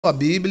a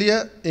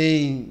Bíblia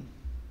em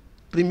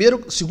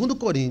 2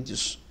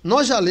 Coríntios.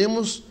 Nós já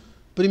lemos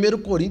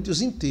 1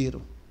 Coríntios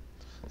inteiro.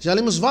 Já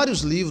lemos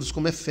vários livros,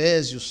 como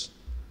Efésios,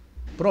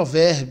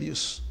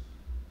 Provérbios,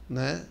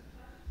 né?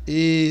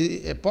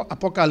 E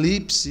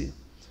Apocalipse.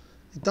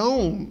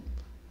 Então,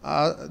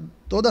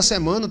 toda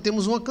semana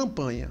temos uma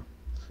campanha.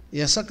 E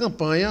essa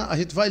campanha a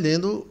gente vai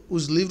lendo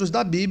os livros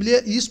da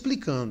Bíblia e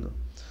explicando.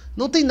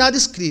 Não tem nada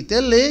escrito, é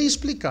ler e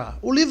explicar.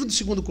 O livro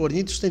de 2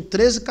 Coríntios tem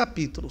 13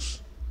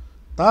 capítulos.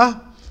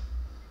 Tá?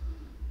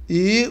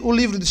 E o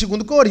livro de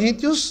 2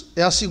 Coríntios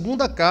é a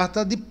segunda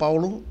carta de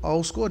Paulo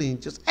aos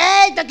Coríntios.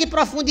 Eita, que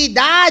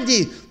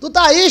profundidade! Tu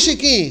tá aí,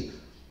 Chiquinho?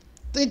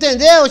 Tu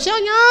entendeu?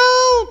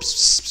 Não!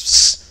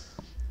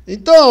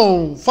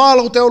 Então,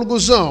 fala o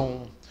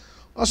teólogozão.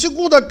 A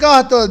segunda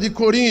carta de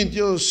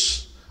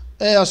Coríntios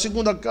é a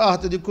segunda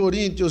carta de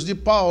Coríntios de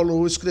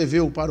Paulo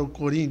escreveu para o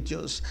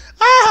Coríntios.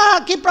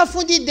 Ah, que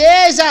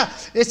profundidade!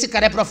 Esse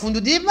cara é profundo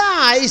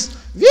demais!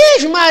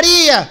 Virgem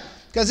Maria!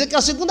 Quer dizer que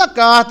a segunda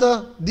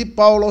carta de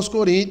Paulo aos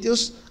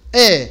Coríntios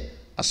é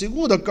a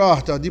segunda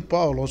carta de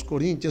Paulo aos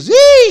Coríntios.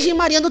 Virgem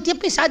Maria, não tinha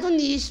pensado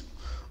nisso.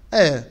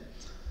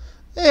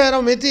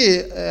 Realmente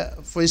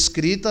foi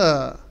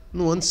escrita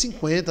no ano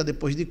 50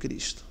 depois de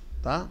Cristo,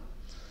 tá?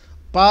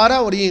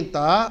 Para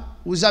orientar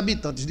os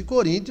habitantes de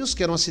Coríntios,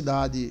 que era uma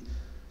cidade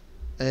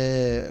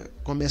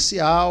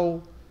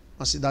comercial,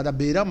 uma cidade à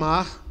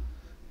beira-mar,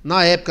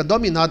 na época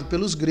dominado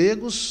pelos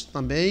gregos,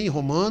 também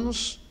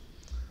romanos,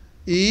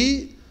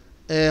 e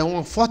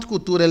uma forte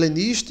cultura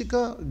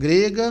helenística,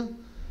 grega,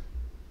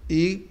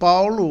 e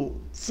Paulo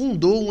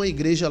fundou uma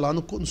igreja lá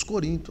nos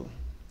Coríntios,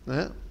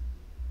 né?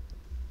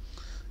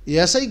 E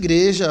essa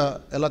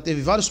igreja, ela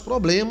teve vários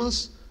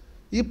problemas,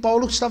 e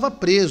Paulo estava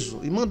preso,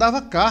 e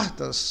mandava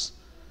cartas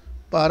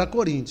para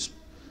Coríntios.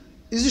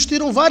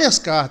 Existiram várias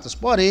cartas,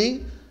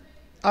 porém,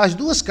 as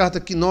duas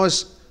cartas que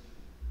nós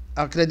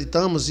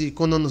acreditamos e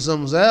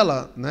canonizamos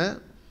ela, né,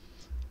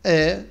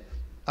 é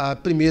a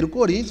 1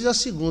 Coríntios e a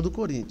 2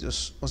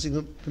 Coríntios, a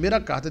primeira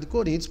carta de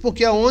Coríntios,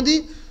 porque é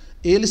onde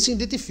ele se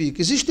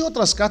identifica. Existem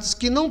outras cartas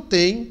que não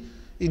têm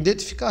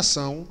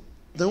identificação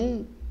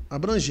tão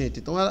abrangente.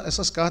 Então,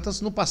 essas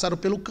cartas não passaram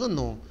pelo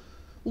canon.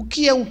 O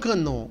que é um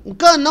canon? Um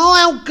canon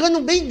é um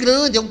cano bem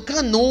grande, é um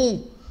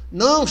canon.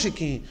 Não,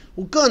 Chiquinho.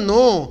 O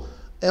canon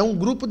é um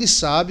grupo de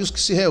sábios que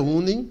se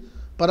reúnem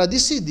para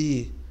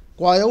decidir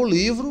qual é o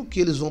livro que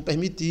eles vão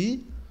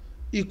permitir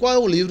e qual é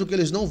o livro que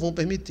eles não vão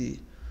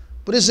permitir.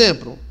 Por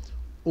exemplo,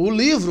 o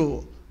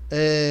livro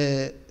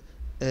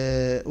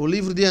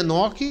de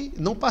Enoque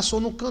não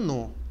passou no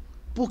canon.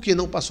 Por que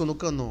não passou no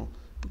canon?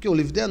 Porque o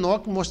livro de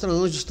Enoque mostra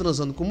anjos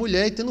transando com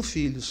mulher e tendo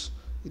filhos.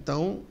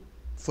 Então,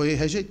 foi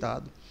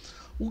rejeitado.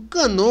 O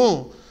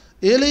canon,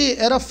 ele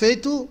era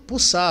feito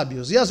por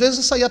sábios. E às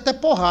vezes saía até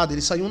porrada,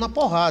 eles saíam na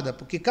porrada,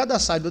 porque cada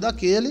sábio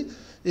daquele,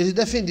 eles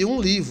defendiam um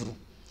livro.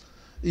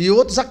 E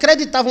outros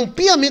acreditavam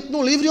piamente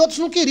no livro e outros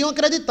não queriam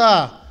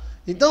acreditar.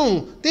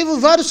 Então, teve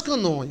vários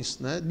canões,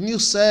 né?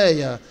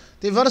 Niceia,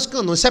 teve vários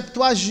canões,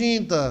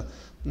 Septuaginta,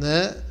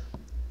 né?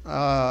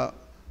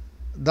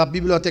 Da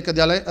Biblioteca de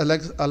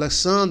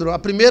Alexandro, a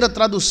primeira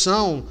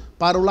tradução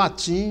para o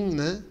latim,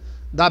 né?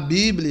 Da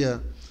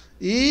Bíblia,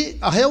 e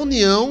a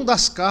reunião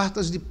das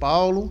cartas de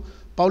Paulo.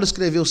 Paulo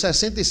escreveu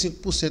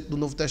 65% do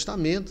Novo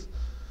Testamento,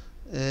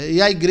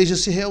 e a igreja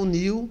se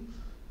reuniu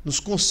nos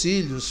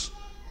concílios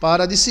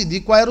para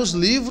decidir quais eram os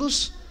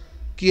livros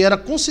que era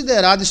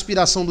considerado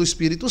inspiração do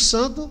Espírito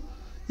Santo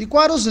e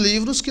quais eram os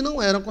livros que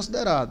não eram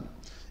considerados.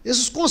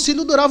 Esses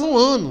concílios duravam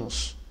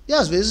anos, e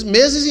às vezes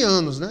meses e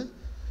anos, né?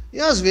 E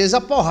às vezes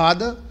a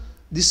porrada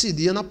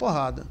decidia na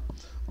porrada.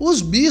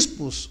 Os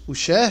bispos, os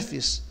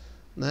chefes,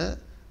 né,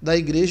 da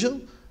igreja,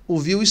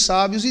 ouviam os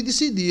sábios e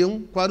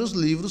decidiam quais eram os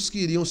livros que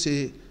iriam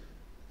ser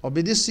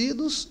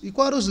obedecidos e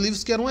quais eram os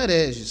livros que eram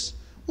hereges.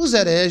 Os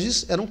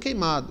hereges eram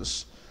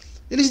queimados.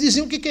 Eles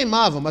diziam que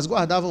queimavam, mas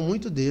guardavam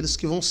muito deles,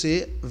 que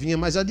vinha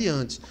mais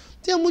adiante.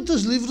 Tinha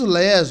muitos livros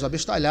lesos,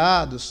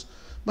 abestalhados,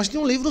 mas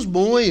tinham livros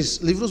bons,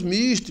 livros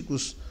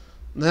místicos,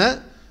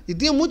 né? E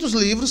tinha muitos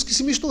livros que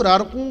se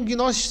misturaram com o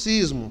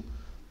gnosticismo,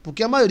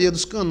 porque a maioria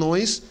dos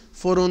canões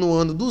foram no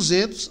ano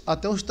 200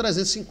 até os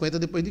 350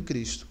 depois de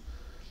Cristo.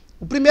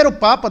 O primeiro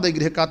papa da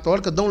Igreja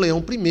Católica, Dom Leão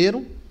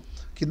I,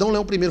 que Dom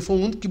Leão I foi o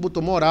único que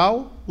botou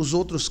moral, os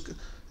outros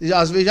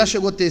às vezes já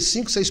chegou a ter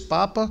 5, 6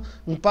 papas,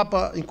 um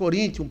papa em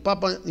Coríntio, um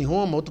papa em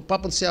Roma, outro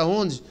papa não sei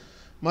aonde,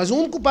 mas o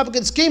único papa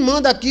que disse, quem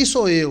manda aqui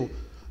sou eu.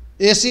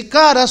 Esse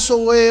cara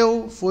sou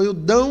eu, foi o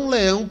Dom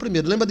Leão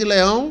I. Lembra de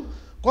Leão?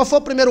 Qual foi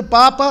o primeiro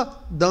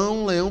papa?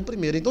 Dom Leão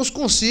I. Então os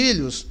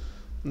concílios,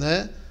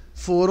 né,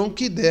 foram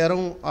que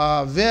deram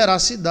a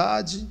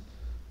veracidade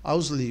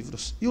aos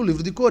livros. E o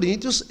livro de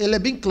Coríntios, ele é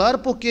bem claro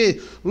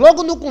porque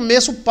logo no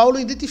começo Paulo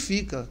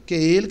identifica que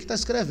é ele que está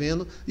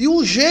escrevendo, e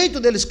o jeito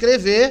dele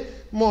escrever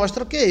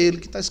mostra que é ele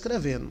que está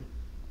escrevendo,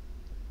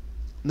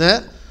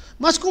 né?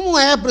 Mas como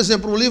é, por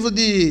exemplo, o livro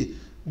de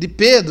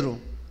Pedro?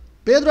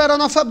 Pedro era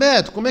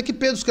analfabeto. Como é que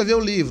Pedro escreveu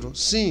o livro?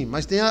 Sim,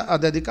 mas tem a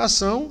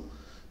dedicação.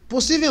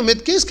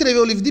 Possivelmente quem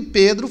escreveu o livro de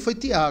Pedro foi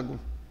Tiago.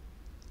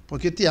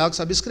 Porque Tiago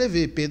sabia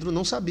escrever, Pedro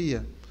não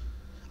sabia.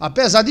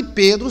 Apesar de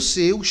Pedro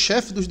ser o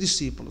chefe dos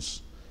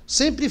discípulos.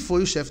 Sempre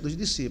foi o chefe dos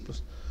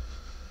discípulos.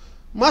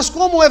 Mas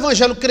como o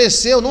evangelho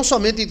cresceu, não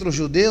somente entre os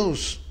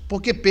judeus,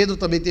 porque Pedro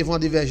também teve uma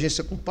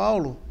divergência com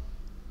Paulo,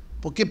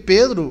 porque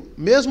Pedro,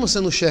 mesmo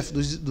sendo o chefe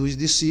dos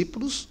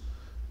discípulos,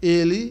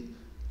 ele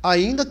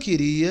ainda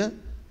queria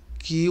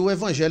que o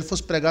evangelho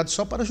fosse pregado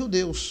só para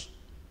judeus.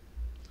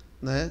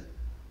 Né?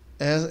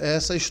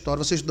 Essa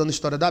história, você estudando a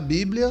história da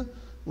Bíblia,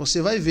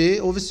 você vai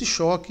ver, houve esse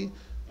choque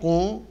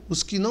com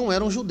os que não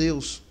eram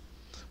judeus.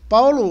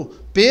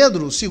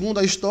 Pedro, segundo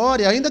a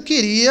história, ainda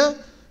queria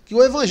que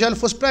o evangelho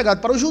fosse pregado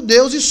para os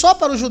judeus e só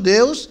para os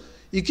judeus,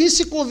 e quem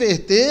se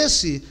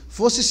convertesse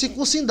fosse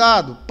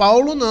circuncidado.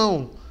 Paulo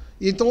não.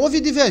 Então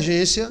houve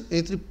divergência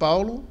entre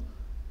Paulo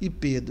e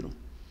Pedro.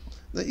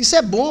 Isso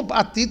é bom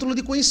a título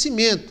de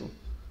conhecimento,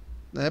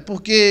 né?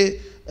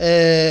 Porque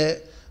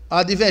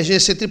a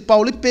divergência entre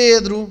Paulo e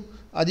Pedro,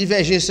 a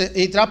divergência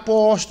entre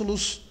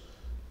apóstolos.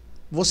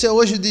 Você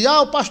hoje diz,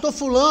 o pastor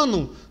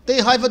fulano tem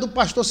raiva do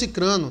pastor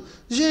cicrano.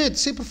 Gente,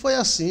 sempre foi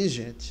assim,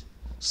 gente.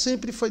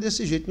 Sempre foi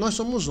desse jeito. Nós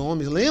somos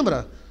homens,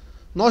 lembra?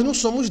 Nós não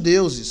somos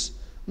deuses.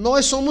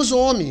 Nós somos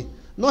homens.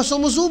 Nós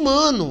somos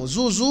humanos.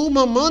 Zuzu,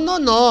 mamã,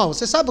 nonó.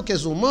 Você sabe o que é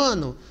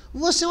humano?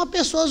 Você é uma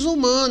pessoa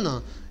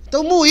humana.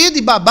 Então, moído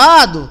e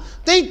babado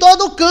tem em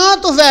todo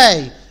canto,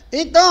 velho.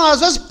 Então, às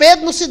vezes,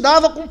 Pedro não se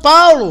dava com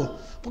Paulo,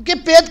 porque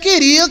Pedro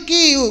queria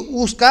que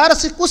os caras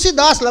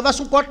circuncidassem,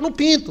 levassem um corte no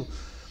pinto.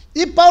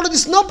 E Paulo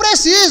disse, não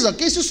precisa,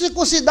 quem se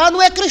circuncidar não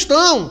é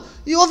cristão.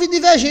 E houve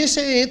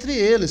divergência entre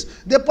eles.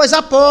 Depois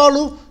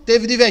Apolo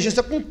teve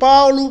divergência com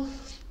Paulo.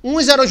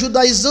 Uns eram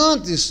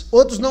judaizantes,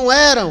 outros não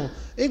eram.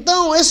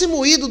 Então, esse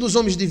moído dos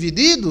homens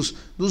divididos,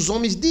 dos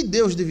homens de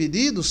Deus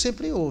divididos,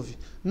 sempre houve.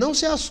 Não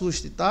se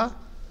assuste, tá?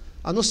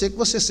 A não ser que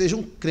você seja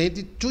um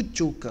crente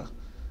tchutchuca.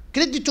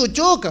 Crente de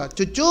tchutchuca?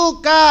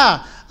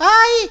 Tchutchuca!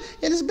 Ai,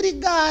 eles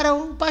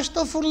brigaram. O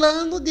pastor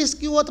fulano disse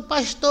que o outro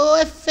pastor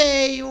é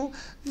feio.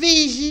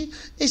 Vige,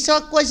 isso é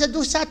uma coisa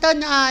do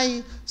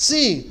satanás.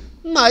 Sim,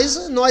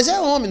 mas nós é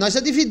homem, nós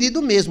é dividido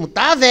mesmo,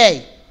 tá,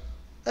 velho?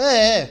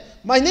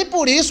 Mas nem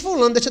por isso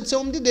fulano deixa de ser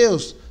homem de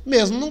Deus,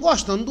 mesmo não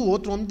gostando do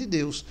outro homem de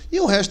Deus. E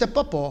o resto é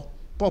popó.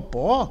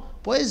 Popó,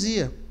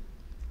 poesia,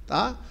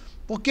 tá?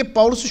 Porque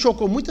Paulo se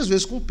chocou muitas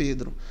vezes com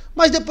Pedro.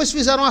 Mas depois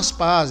fizeram as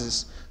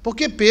pazes,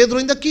 porque Pedro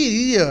ainda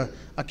queria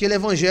aquele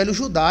evangelho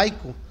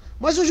judaico.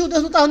 Mas os judeus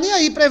não estavam nem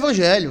aí para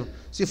evangelho.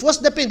 Se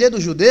fosse depender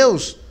dos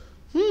judeus,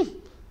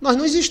 nós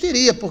não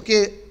existiria,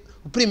 porque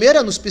o primeiro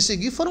a nos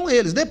perseguir foram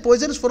eles.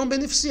 Depois eles foram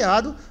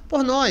beneficiados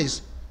por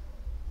nós.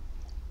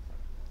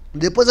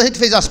 Depois a gente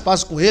fez as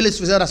pazes com eles,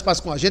 fizeram as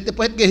pazes com a gente,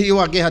 depois a gente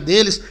guerreou a guerra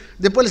deles,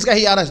 depois eles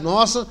guerrearam as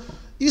nossas.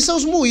 Isso são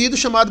os moídos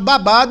chamados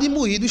babado e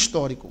moído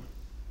histórico.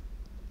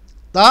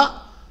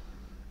 Tá?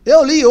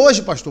 Eu li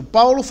hoje, pastor,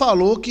 Paulo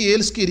falou que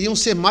eles queriam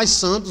ser mais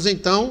santos,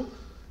 então,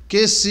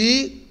 que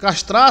se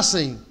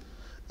castrassem.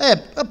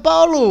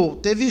 Paulo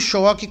teve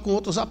choque com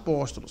outros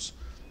apóstolos.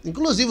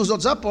 Inclusive, os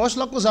outros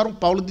apóstolos acusaram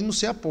Paulo de não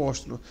ser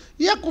apóstolo.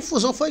 E a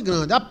confusão foi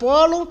grande.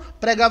 Apolo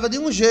pregava de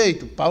um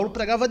jeito, Paulo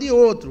pregava de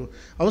outro.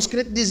 Alguns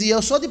crentes diziam,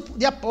 eu sou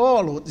de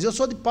Apolo, diziam, eu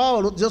sou de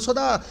Paulo, diziam, eu sou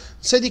da não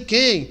sei de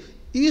quem.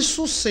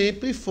 Isso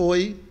sempre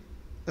foi...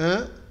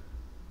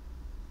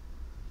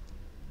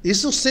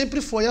 Isso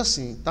sempre foi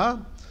assim, tá?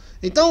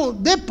 Então,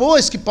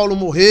 depois que Paulo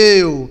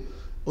morreu,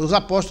 os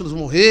apóstolos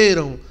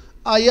morreram,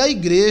 aí a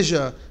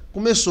igreja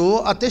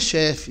começou a ter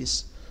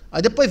chefes.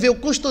 Aí depois veio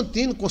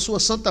Constantino com sua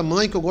santa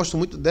mãe, que eu gosto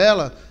muito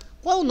dela.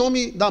 Qual é o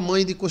nome da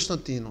mãe de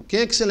Constantino? Quem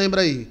é que se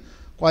lembra aí?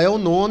 Qual é o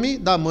nome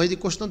da mãe de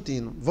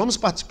Constantino? Vamos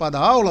participar da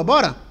aula?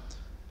 Bora?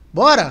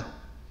 Bora?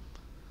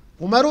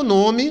 Como era o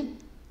nome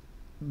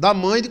da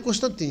mãe de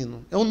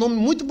Constantino? É um nome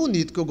muito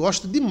bonito, que eu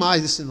gosto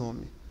demais desse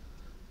nome.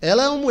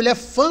 Ela é uma mulher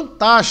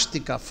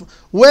fantástica.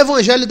 O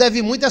evangelho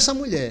deve muito a essa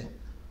mulher.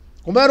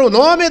 Como era o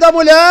nome da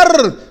mulher?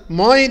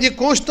 Mãe de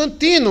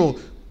Constantino,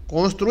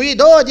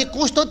 construidor de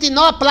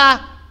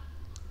Constantinopla.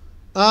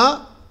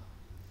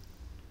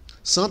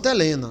 Santa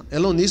Helena,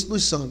 Helonice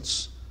dos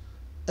Santos.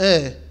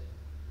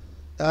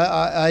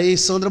 Aí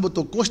Sandra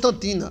botou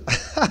Constantina.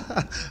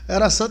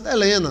 Era Santa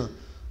Helena.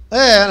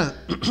 Era.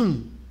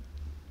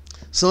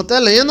 Santa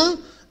Helena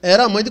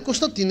era a mãe de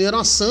Constantino, era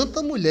uma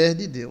santa mulher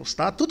de Deus,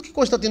 tá? Tudo que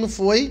Constantino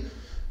foi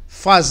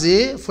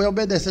fazer, foi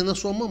obedecendo a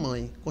sua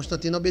mamãe.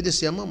 Constantino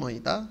obedecia a mamãe,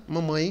 tá?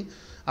 Mamãe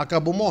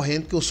acabou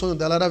morrendo, porque o sonho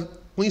dela era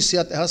conhecer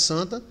a Terra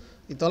Santa,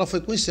 então ela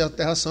foi conhecer a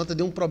Terra Santa,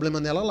 deu um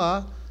problema nela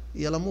lá,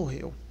 e ela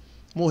morreu.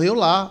 Morreu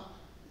lá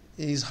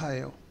em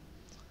Israel,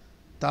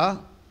 tá?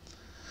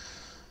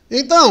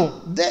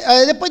 Então,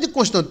 depois de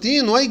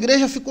Constantino, a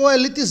igreja ficou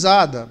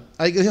elitizada.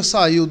 A igreja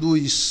saiu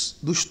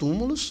dos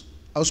túmulos.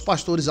 Os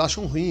pastores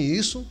acham ruim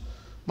isso,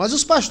 mas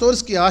os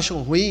pastores que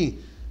acham ruim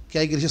que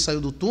a igreja saiu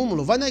do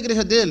túmulo, vai na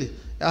igreja dele,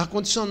 é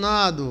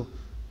ar-condicionado,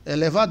 é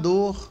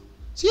elevador.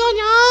 Senhor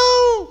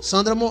não!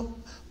 Sandra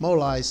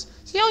Moulais.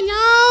 Senhor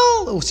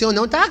não! O senhor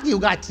não tá aqui, o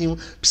gatinho.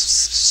 Pss,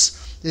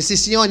 pss. Esse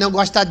senhor não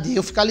gosta de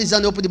eu, fica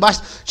alisando eu por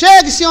debaixo.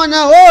 Chegue, senhor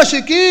não! Ô,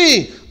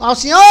 Chiquinho!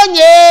 Alcione!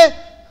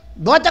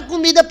 Bota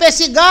comida para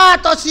esse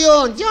gato,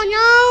 Alcione.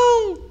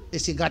 Não.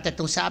 Esse gato é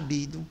tão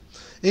sabido.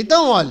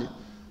 Então, olha,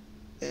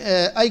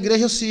 a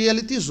igreja se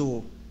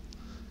elitizou.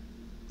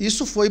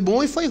 Isso foi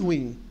bom e foi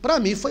ruim. Para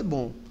mim foi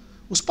bom.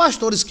 Os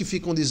pastores que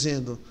ficam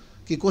dizendo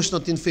que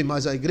Constantino fez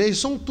mais a igreja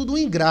são tudo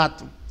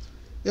ingrato.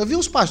 Eu vi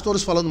uns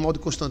pastores falando mal de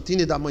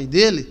Constantino e da mãe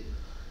dele,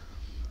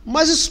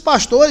 mas esses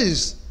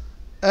pastores,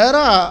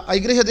 a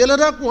igreja dele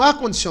era com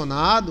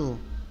ar-condicionado,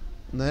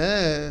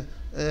 né?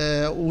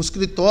 O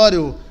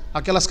escritório,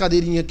 aquelas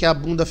cadeirinhas que a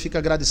bunda fica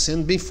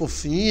agradecendo, bem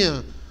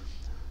fofinha.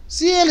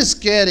 Se eles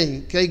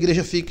querem que a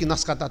igreja fique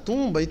nas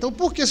catatumbas, então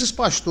por que esses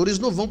pastores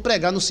não vão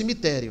pregar no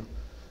cemitério?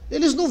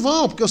 Eles não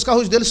vão, porque os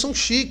carros deles são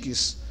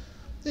chiques.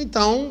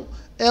 Então,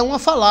 é uma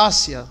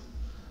falácia.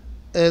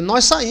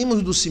 Nós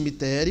saímos do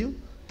cemitério,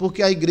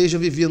 porque a igreja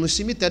vivia no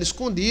cemitério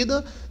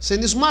escondida,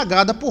 sendo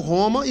esmagada por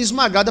Roma e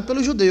esmagada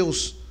pelos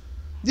judeus.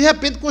 De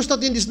repente,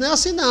 Constantino disse, não é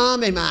assim não,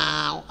 meu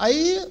irmão.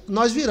 Aí,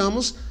 nós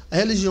viramos a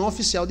religião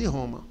oficial de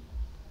Roma.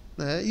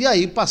 Né? E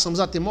aí,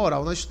 passamos a ter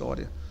moral na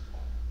história.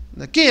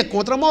 Quem é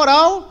contra a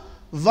moral,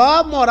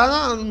 vá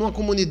morar numa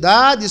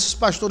comunidade. Esses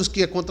pastores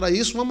que é contra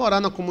isso, vão morar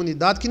na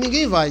comunidade, que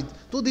ninguém vai.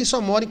 Tudo isso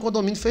só mora em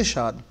condomínio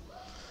fechado.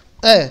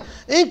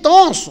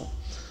 Então,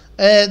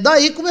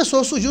 daí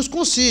começou a surgir os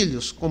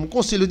concílios, como o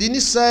concílio de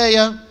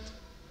Niceia,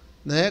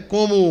 né,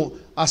 como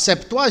a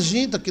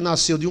Septuaginta, que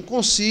nasceu de um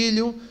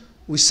concílio,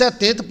 os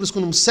 70, por isso que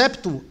o nome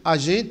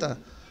Septuaginta,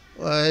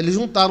 eles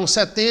juntaram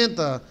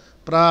 70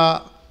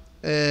 para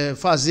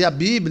fazer a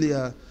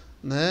Bíblia,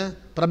 né,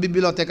 para a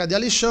Biblioteca de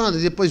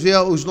Alexandre, depois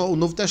veio o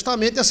Novo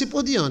Testamento e assim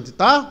por diante,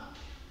 tá?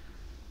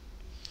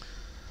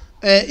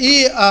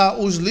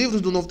 Os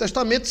livros do Novo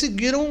Testamento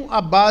seguiram a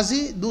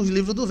base dos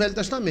livros do Velho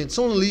Testamento.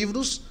 São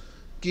livros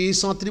que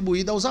são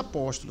atribuídos aos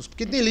apóstolos.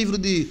 Porque tem livro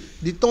de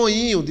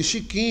Toinho, de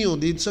Chiquinho,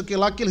 de não sei o que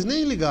lá, que eles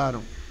nem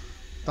ligaram.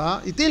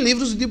 Tá? E tem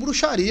livros de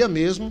bruxaria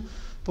mesmo,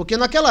 porque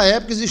naquela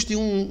época existia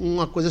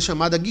uma coisa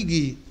chamada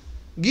Guigui.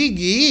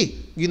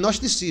 Guigui,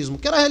 gnosticismo,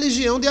 que era a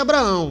religião de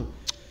Abraão,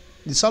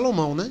 de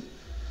Salomão, né?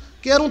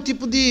 Que era um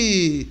tipo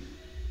de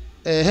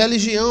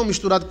religião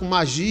misturada com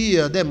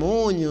magia,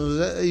 demônios,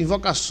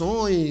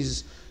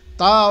 invocações,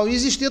 tal. E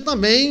existia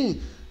também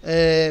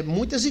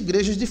muitas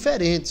igrejas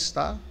diferentes,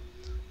 tá?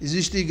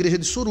 Existe igreja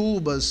de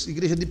surubas,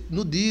 igreja de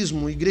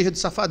nudismo, igreja de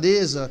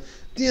safadeza,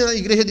 tinha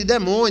igreja de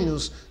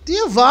demônios,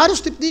 tinha vários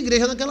tipos de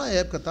igreja naquela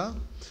época, tá?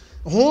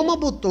 Roma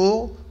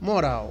botou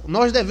moral.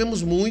 Nós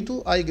devemos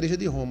muito à igreja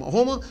de Roma.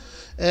 Roma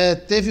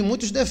teve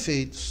muitos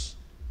defeitos,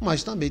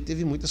 mas também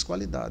teve muitas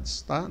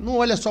qualidades, tá? Não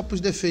olha só para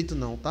os defeitos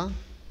não, tá?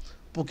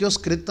 Porque os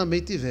crentes também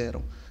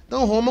tiveram.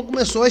 Então Roma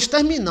começou a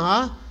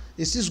exterminar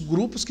esses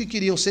grupos que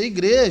queriam ser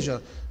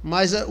igreja,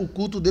 mas o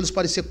culto deles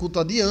parecia culto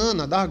a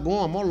Diana, a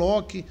Dargon, a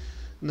Moloque,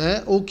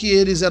 né? Ou que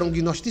eles eram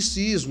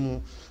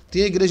gnosticismo.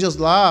 Tinha igrejas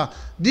lá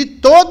de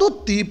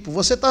todo tipo.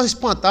 Você está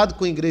espantado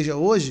com a igreja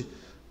hoje,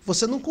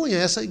 você não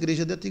conhece a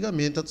igreja de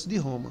antigamente, antes de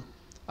Roma.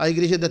 A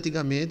igreja de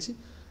antigamente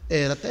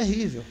era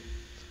terrível,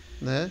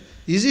 né?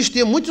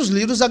 Existiam muitos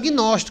livros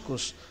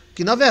agnósticos,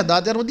 que na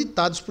verdade eram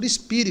ditados por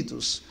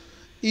espíritos.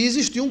 E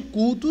existiam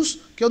cultos,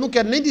 que eu não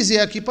quero nem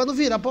dizer aqui para não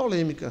virar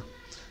polêmica,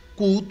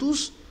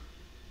 cultos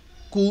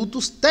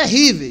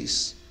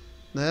terríveis,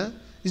 né?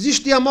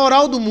 Existia a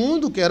moral do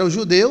mundo, que eram os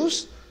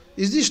judeus,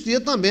 existia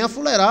também a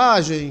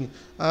fuleiragem,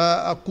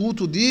 a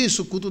culto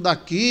disso, culto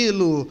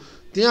daquilo,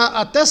 tinha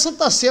até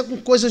Santa Ceia com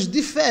coisas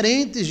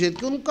diferentes, gente,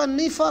 que eu não quero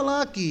nem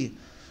falar aqui.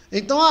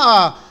 Então,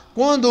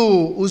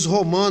 quando os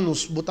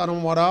romanos botaram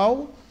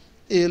moral,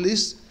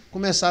 eles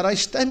começaram a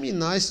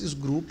exterminar esses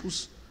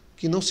grupos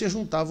que não se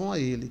juntavam a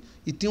ele.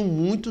 E tinham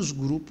muitos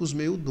grupos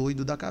meio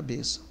doidos da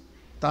cabeça.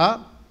 Tá?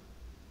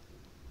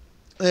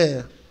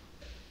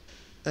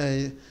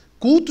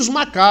 Cultos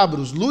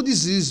macabros,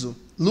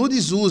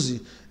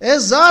 Ludizuzi.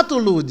 Exato,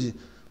 Lude.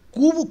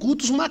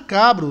 Cultos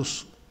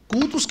macabros.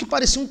 Cultos que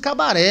pareciam um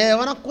cabaré.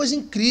 Era uma coisa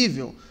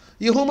incrível.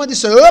 E Roma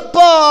disse,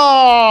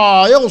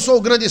 opa, eu sou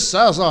o grande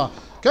César.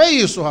 Que é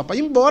isso, rapaz?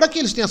 Embora que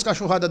eles tenham as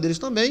cachorradas deles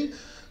também,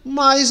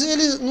 mas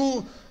eles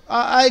não...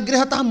 A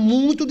igreja estava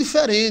muito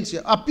diferente.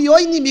 A pior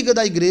inimiga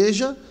da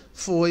igreja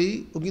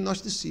foi o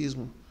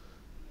gnosticismo.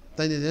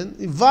 Está entendendo?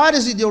 E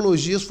várias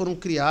ideologias foram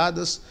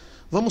criadas.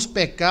 Vamos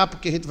pecar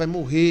porque a gente vai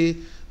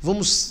morrer.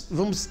 Vamos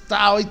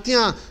tal. E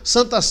tinha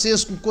Santa Ceia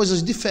com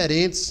coisas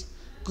diferentes.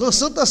 Com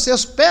Santa Ceia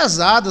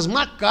pesadas,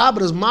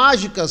 macabras,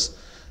 mágicas.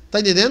 Está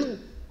entendendo?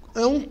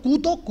 É um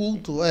culto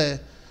oculto.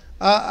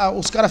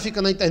 Os caras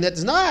ficam na internet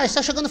dizendo,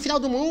 está chegando o final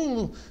do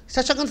mundo,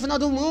 está chegando o final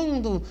do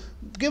mundo,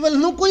 porque eles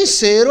não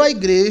conheceram a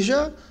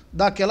igreja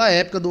daquela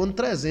época, do ano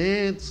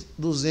 300,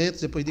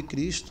 200 depois de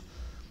Cristo,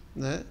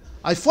 né?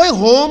 Aí foi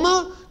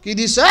Roma que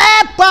disse,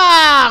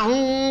 epa,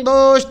 1,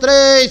 2,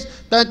 3,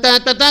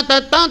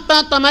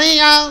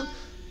 Maria,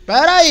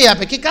 peraí,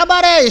 rapaz, que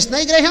cabaré é esse? Não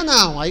é igreja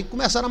não. Aí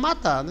começaram a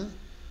matar, né?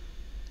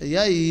 E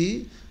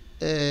aí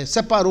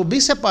separou, bem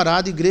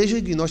separado, igreja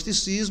e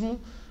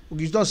gnosticismo. O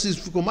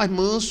gnosticismo ficou mais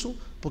manso,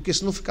 porque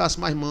se não ficasse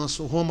mais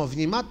manso, Roma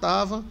vinha e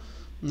matava,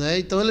 né?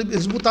 Então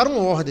eles botaram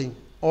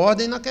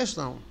ordem na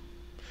questão.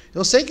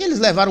 Eu sei que eles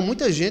levaram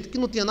muita gente que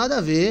não tinha nada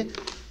a ver,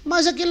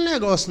 mas aquele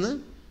negócio, né?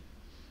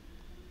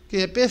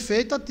 Quem é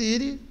perfeito,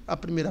 atire a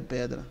primeira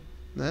pedra,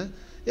 né?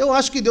 Eu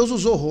acho que Deus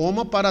usou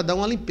Roma para dar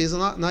uma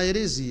limpeza na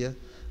heresia.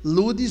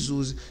 Ludes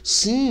use.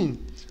 Sim,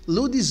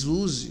 Ludes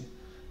use.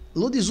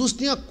 Ludes use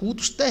tinha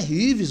cultos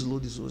terríveis,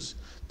 Ludes use.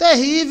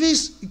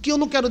 Terríveis, que eu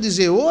não quero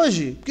dizer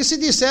hoje, porque se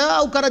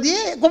disser, o cara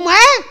diz, como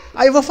é?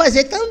 Aí eu vou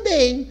fazer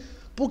também.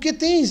 Porque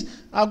tem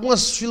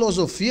algumas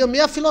filosofias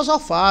meio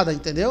filosofadas,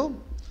 entendeu?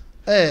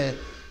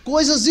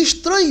 Coisas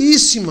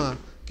estranhíssimas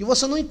que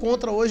você não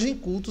encontra hoje em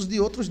cultos de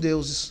outros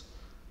deuses,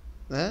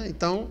 né?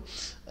 Então,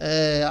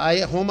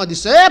 aí Roma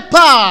disse,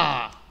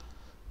 epa!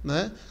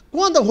 Né?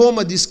 Quando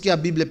Roma diz que a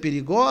Bíblia é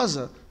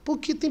perigosa,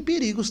 porque tem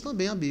perigos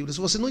também a Bíblia. Se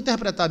você não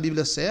interpretar a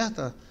Bíblia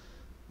certa,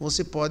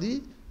 você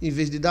pode, em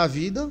vez de dar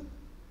vida,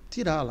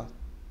 tirá-la,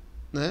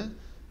 né?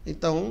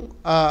 Então,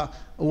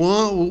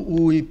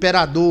 o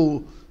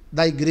imperador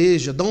da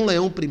igreja, Dom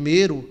Leão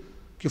I,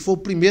 que foi o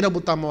primeiro a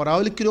botar moral,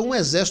 ele criou um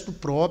exército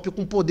próprio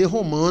com poder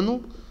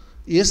romano,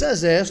 e esse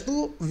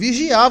exército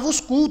vigiava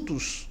os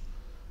cultos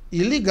e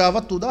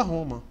ligava tudo a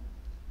Roma,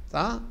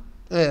 tá?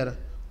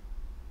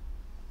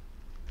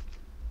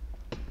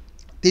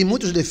 Tem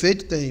muitos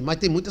defeitos? Tem, mas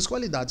tem muitas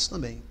qualidades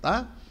também,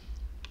 tá?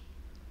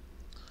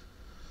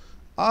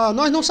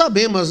 Nós não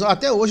sabemos,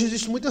 até hoje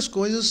existem muitas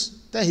coisas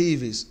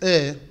terríveis.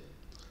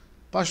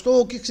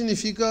 Pastor, o que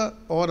significa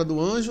hora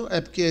do anjo?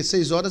 É porque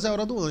 6 horas é a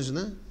hora do anjo,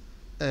 né?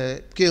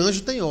 Porque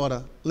anjo tem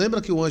hora.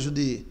 Lembra que o anjo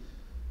de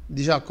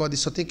Jacó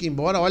disse, só tem que ir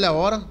embora, olha a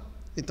hora?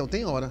 Então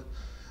tem hora.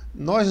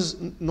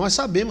 Nós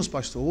sabemos,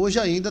 pastor, hoje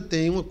ainda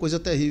tem uma coisa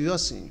terrível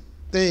assim.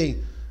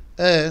 Tem.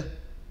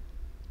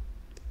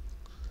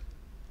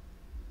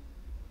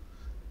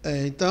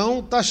 Então,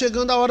 está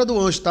chegando a hora do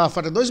anjo, tá?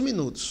 Falta 2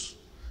 minutos.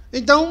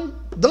 Então,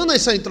 dando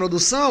essa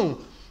introdução,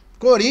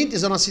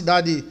 Coríntios era uma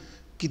cidade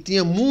que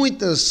tinha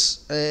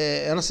muitas...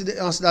 era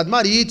uma cidade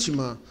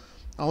marítima,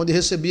 onde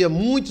recebia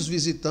muitos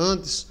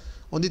visitantes,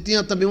 onde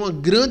tinha também uma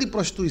grande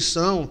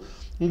prostituição,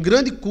 um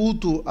grande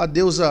culto à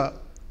deusa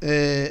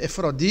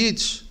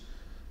Afrodite,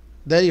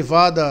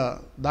 derivada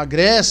da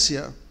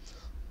Grécia,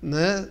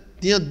 né?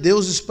 Tinha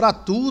deuses para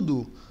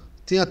tudo,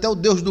 tinha até o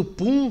deus do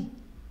pum,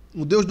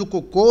 o deus do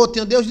cocô,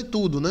 tinha deus de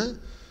tudo, né?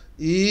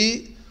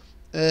 E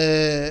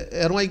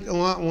era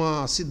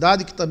uma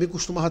cidade que também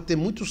costumava ter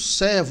muitos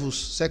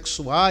servos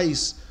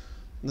sexuais,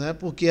 né?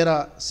 Porque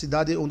era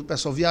cidade onde o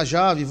pessoal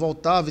viajava e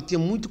voltava e tinha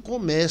muito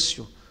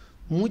comércio,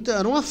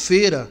 era uma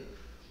feira.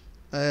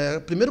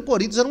 1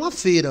 Coríntios era uma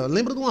feira,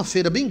 lembra de uma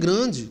feira bem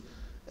grande?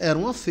 Era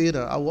uma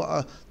feira,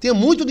 tinha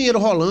muito dinheiro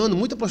rolando,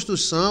 muita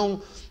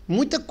prostituição,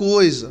 muita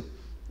coisa,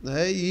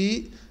 né?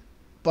 E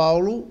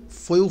Paulo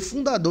foi o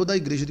fundador da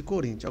igreja de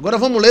Corinto. Agora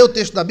vamos ler o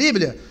texto da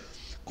Bíblia?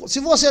 Se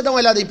você dar uma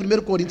olhada em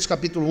 1 Coríntios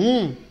capítulo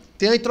 1,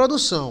 tem a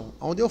introdução,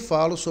 onde eu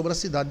falo sobre a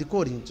cidade de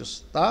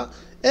Coríntios, tá?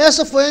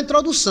 Essa foi a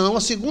introdução,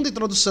 a segunda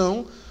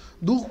introdução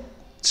do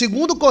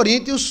 2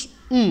 Coríntios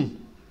 1.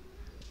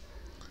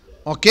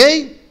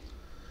 Ok?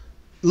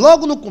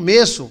 Logo no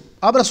começo,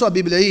 abra sua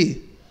Bíblia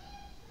aí,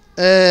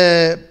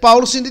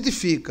 Paulo se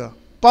identifica.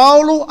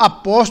 Paulo,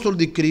 apóstolo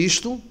de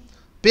Cristo,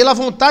 pela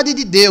vontade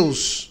de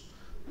Deus,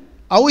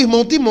 ao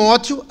irmão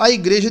Timóteo, a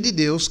igreja de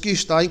Deus que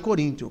está em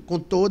Coríntio, com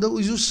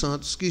todos os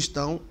santos que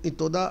estão em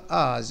toda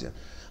a Ásia.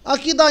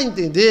 Aqui dá a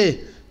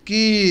entender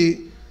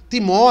que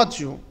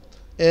Timóteo,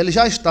 ele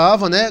já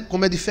estava, né,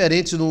 como é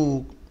diferente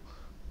no...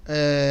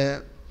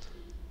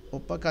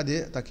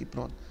 cadê? Está aqui,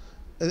 pronto.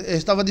 Ele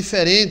estava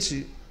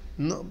diferente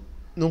no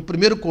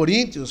 1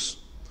 Coríntios.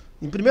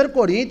 Em 1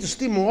 Coríntios,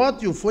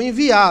 Timóteo foi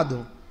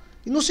enviado.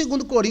 E no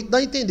 2 Coríntios dá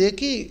a entender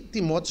que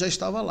Timóteo já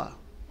estava lá,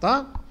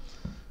 tá?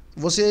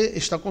 Você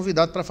está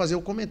convidado para fazer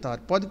o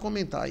comentário. Pode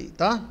comentar aí,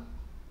 tá?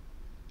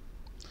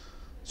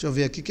 Deixa eu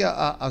ver aqui que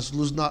as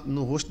luzes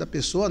no rosto da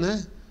pessoa,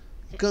 né?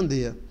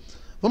 Candeia.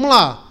 Vamos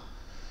lá.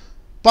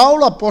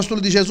 Paulo, apóstolo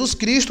de Jesus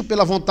Cristo,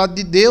 pela vontade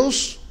de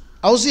Deus,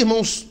 aos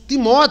irmãos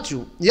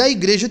Timóteo e à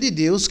igreja de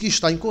Deus que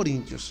está em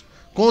Coríntios,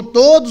 com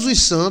todos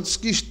os santos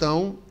que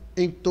estão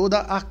em toda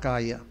a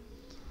Acaia,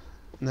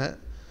 né?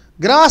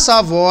 Graça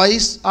a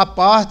vós, a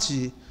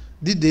parte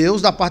de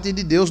Deus, da parte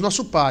de Deus,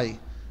 nosso Pai,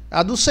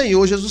 a do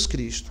Senhor Jesus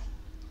Cristo.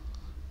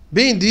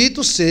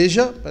 Bendito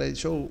seja... Peraí,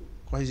 deixa eu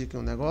corrigir aqui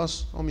um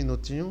negócio. Só um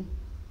minutinho.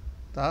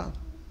 Tá?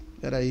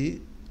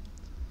 Peraí.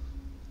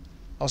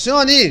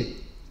 Alcione!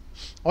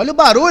 Olha o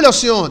barulho,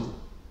 Alcione!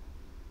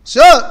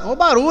 Senhor, olha o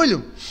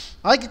barulho!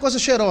 Ai, que coisa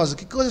cheirosa.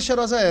 Que coisa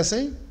cheirosa é essa,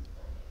 hein?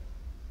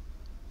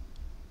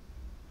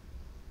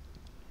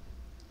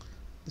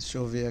 Deixa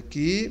eu ver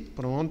aqui.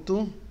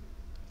 Pronto.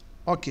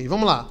 Ok,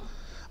 vamos lá.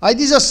 Aí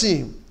diz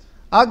assim: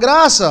 a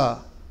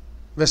graça...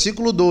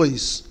 Versículo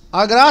 2.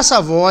 A graça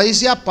a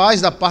vós e a paz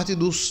da parte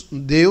do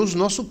Deus,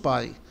 nosso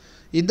Pai,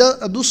 e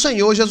do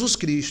Senhor Jesus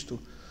Cristo.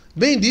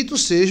 Bendito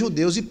seja o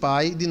Deus e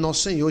Pai de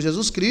nosso Senhor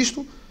Jesus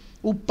Cristo,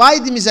 o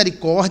Pai de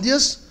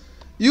misericórdias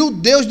e o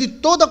Deus de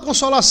toda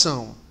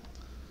consolação,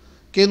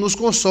 que nos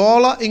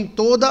consola em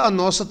toda a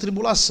nossa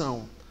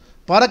tribulação,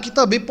 para que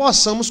também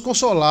possamos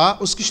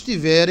consolar os que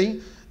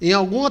estiverem em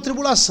alguma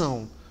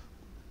tribulação,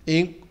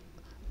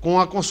 com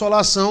a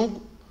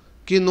consolação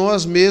que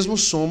nós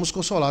mesmos somos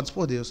consolados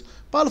por Deus.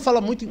 Paulo fala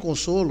muito em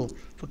consolo,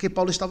 porque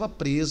Paulo estava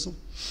preso,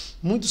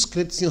 muitos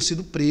crentes tinham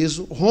sido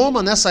presos.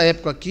 Roma, nessa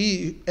época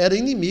aqui, era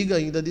inimiga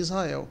ainda de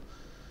Israel.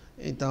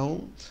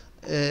 Então,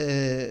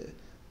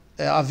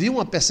 havia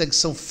uma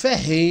perseguição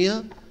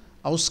ferrenha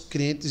aos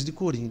crentes de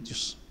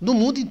Coríntios, no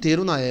mundo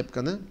inteiro na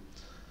época, né?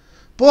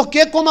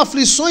 Porque como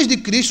aflições de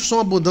Cristo são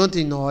abundantes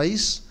em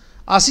nós,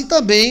 assim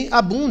também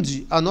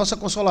abunde a nossa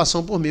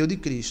consolação por meio de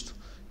Cristo.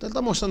 Então ele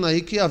está mostrando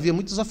aí que havia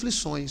muitas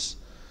aflições.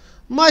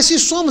 Mas se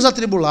somos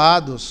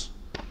atribulados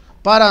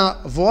para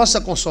vossa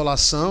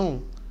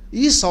consolação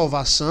e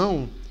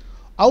salvação,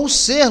 ao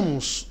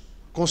sermos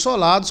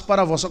consolados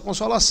para a vossa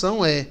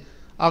consolação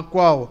a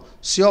qual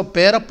se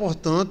opera,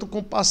 portanto,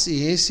 com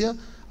paciência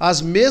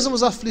as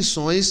mesmas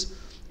aflições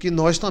que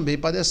nós também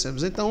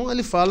padecemos. Então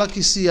ele fala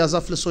que se as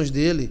aflições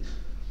dele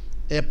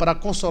é para a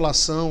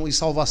consolação e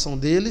salvação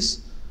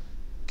deles,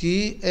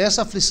 que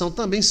essa aflição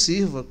também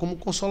sirva como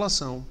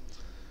consolação.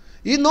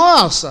 E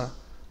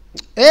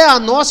a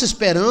nossa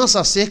esperança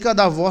acerca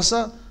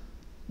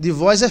de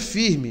vós é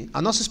firme.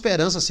 A nossa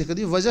esperança acerca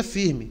de vós é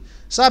firme,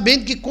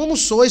 sabendo que como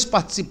sois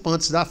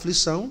participantes da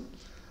aflição,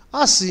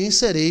 assim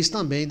sereis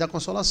também da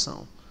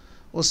consolação.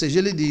 Ou seja,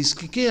 ele diz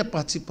que quem é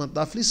participante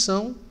da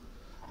aflição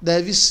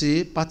deve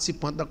ser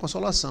participante da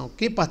consolação.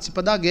 Quem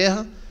participa da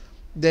guerra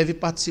deve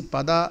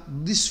participar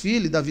do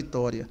desfile da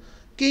vitória.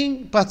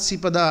 Quem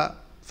participa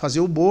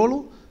fazer o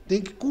bolo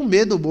tem que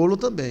comer do bolo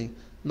também.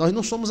 Nós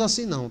não somos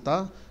assim não,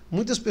 tá?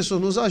 Muitas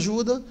pessoas nos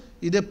ajudam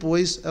e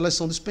depois elas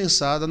são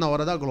dispensadas na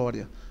hora da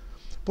glória.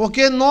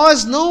 Porque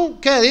nós não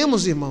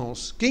queremos,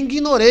 irmãos, que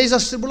ignoreis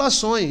as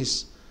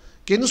tribulações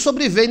que nos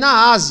sobreveio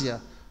na Ásia,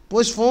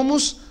 pois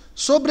fomos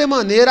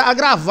sobremaneira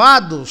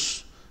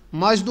agravados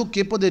mais do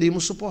que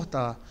poderíamos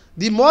suportar,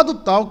 de modo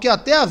tal que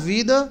até a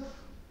vida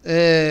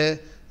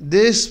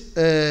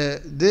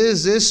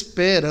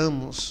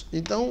desesperamos.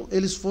 Então,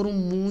 eles foram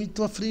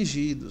muito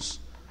afligidos,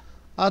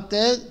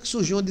 até que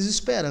surgiu uma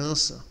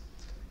desesperança.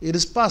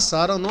 Eles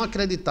passaram a não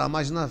acreditar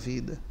mais na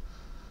vida.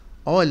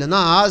 Olha,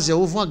 na Ásia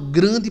houve uma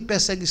grande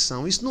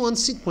perseguição, isso no ano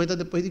 50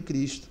 depois de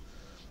Cristo.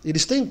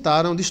 Eles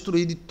tentaram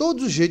destruir de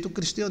todo jeito o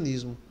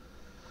cristianismo.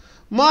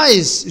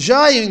 Mas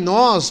já em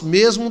nós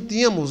mesmo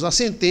tínhamos a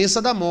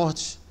sentença da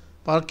morte,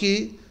 para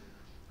que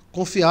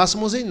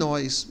confiássemos em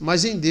nós,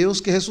 mas em Deus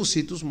que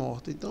ressuscita os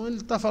mortos. Então ele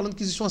está falando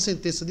que existe uma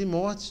sentença de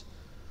morte,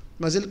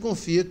 mas ele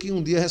confia que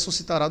um dia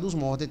ressuscitará dos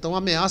mortos. Então a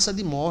ameaça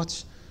de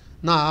morte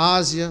na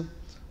Ásia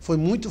foi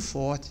muito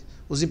forte.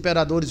 Os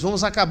imperadores,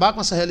 vamos acabar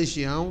com essa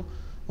religião,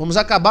 vamos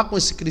acabar com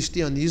esse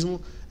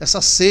cristianismo,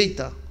 essa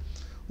seita,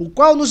 o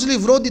qual nos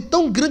livrou de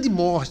tão grande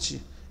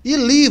morte, e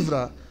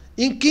livra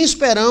em quem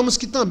esperamos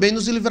que também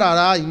nos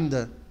livrará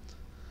ainda,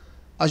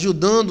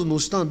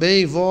 ajudando-nos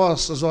também em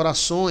vossas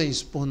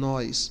orações por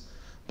nós,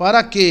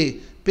 para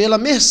que, pela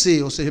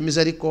mercê, ou seja,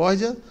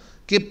 misericórdia,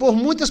 que por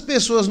muitas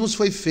pessoas nos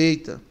foi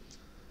feita,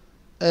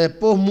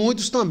 por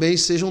muitos também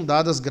sejam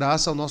dadas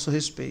graças ao nosso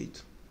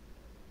respeito.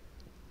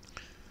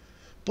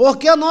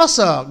 Porque a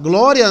nossa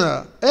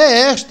glória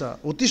é esta,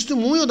 o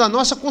testemunho da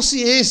nossa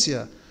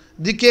consciência,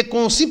 de que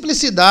com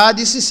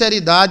simplicidade e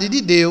sinceridade de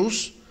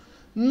Deus,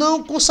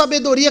 não com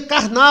sabedoria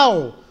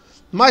carnal,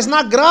 mas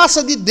na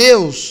graça de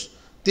Deus,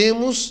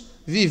 temos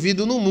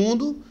vivido no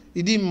mundo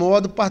e de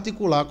modo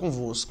particular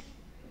convosco.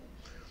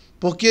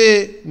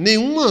 Porque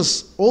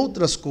nenhumas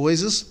outras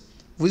coisas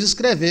vos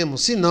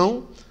escrevemos,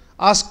 senão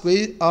as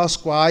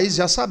quais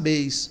já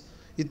sabeis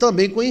e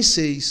também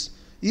conheceis,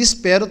 e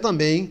espero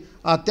também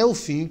até o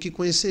fim que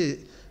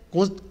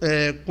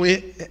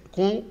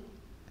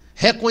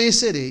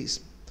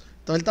reconhecereis.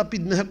 Então ele está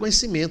pedindo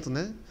reconhecimento,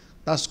 né,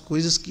 das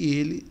coisas que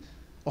ele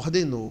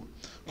ordenou.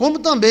 Como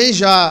também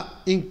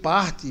já em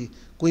parte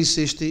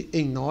conheceste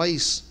em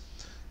nós,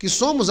 que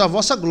somos a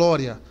vossa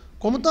glória,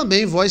 como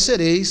também vós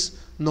sereis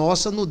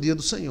nossa no dia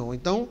do Senhor.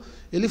 Então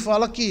ele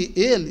fala que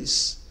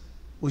eles,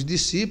 os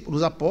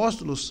discípulos, os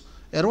apóstolos,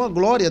 eram a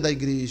glória da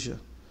igreja,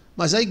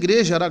 mas a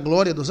igreja era a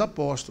glória dos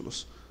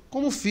apóstolos,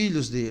 como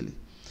filhos dele.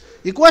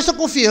 E com esta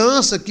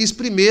confiança quis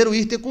primeiro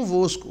ir ter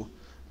convosco,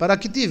 para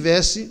que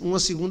tivesse uma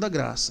segunda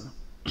graça.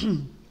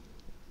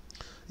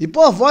 E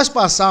por vós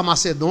passar a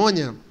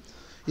Macedônia,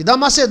 e da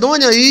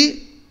Macedônia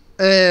aí,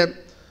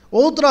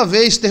 outra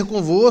vez ter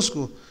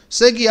convosco,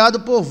 ser guiado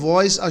por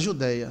vós a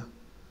Judéia.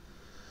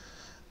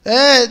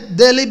 É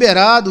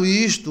deliberado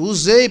isto,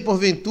 usei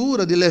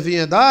porventura de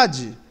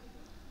leviandade,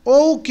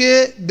 ou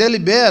que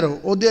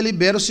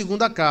delibero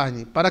segundo a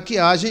carne, para que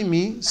haja em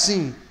mim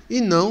sim,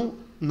 e não.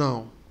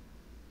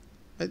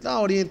 Ele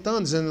está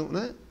orientando, dizendo,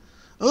 né?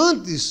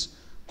 Antes,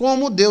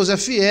 como Deus é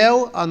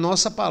fiel, a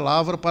nossa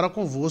palavra para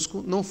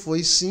convosco não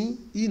foi sim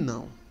e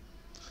não.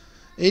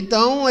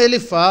 Então ele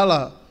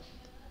fala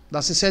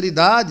da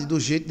sinceridade, do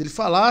jeito dele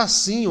falar,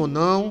 sim ou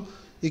não,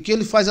 e que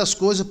ele faz as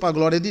coisas para a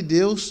glória de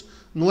Deus,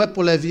 não é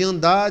por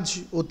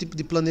leviandade ou tipo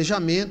de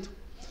planejamento,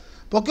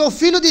 porque o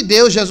Filho de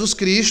Deus, Jesus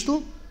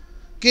Cristo,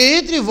 que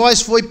entre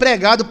vós foi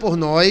pregado por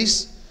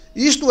nós,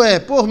 isto é,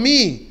 por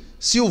mim,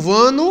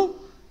 Silvano,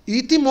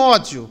 E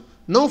Timóteo,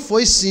 não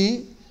foi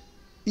sim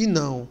e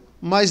não,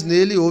 mas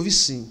nele houve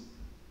sim.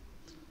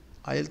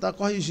 Aí ele está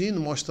corrigindo,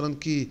 mostrando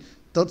que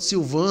tanto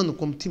Silvano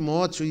como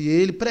Timóteo e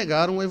ele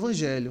pregaram o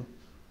evangelho.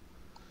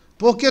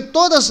 Porque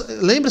todas,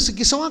 lembre-se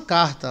que isso é uma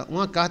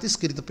carta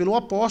escrita pelo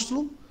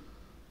apóstolo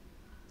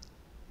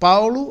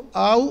Paulo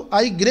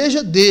à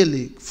igreja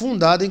dele,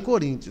 fundada em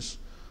Coríntios.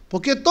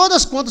 Porque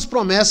todas quantas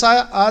promessas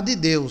há de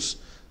Deus.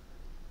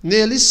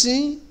 Nele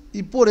sim,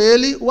 e por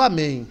ele o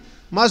amém.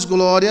 Mas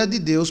glória de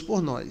Deus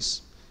por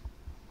nós.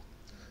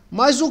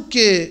 Mas o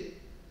que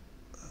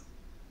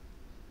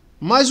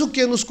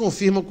nos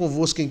confirma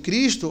convosco em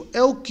Cristo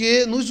é o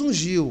que nos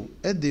ungiu,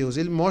 é Deus.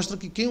 Ele mostra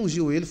que quem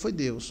ungiu ele foi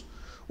Deus.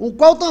 O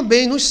qual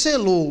também nos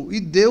selou e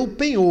deu o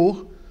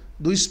penhor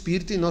do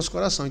Espírito em nosso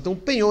coração. Então, o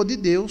penhor de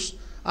Deus,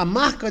 a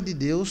marca de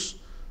Deus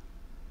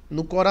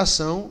no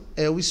coração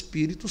é o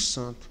Espírito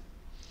Santo.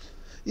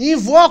 E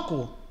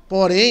invoco,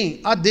 porém,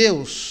 a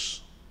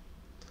Deus,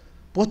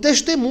 por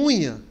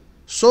testemunha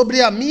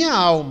sobre a minha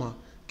alma,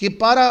 que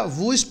para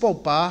vos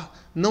poupar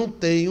não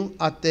tenho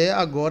até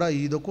agora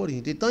ido a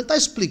Coríntios. Então ele está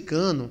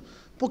explicando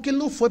porque ele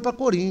não foi para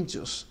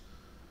Coríntios.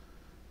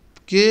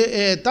 Porque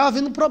está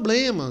havendo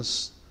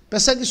problemas,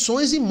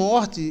 perseguições e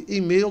morte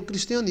em meio ao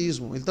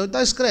cristianismo. Então ele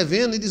está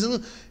escrevendo e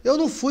dizendo, eu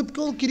não fui porque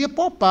eu não queria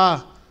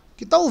poupar.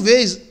 Que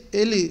talvez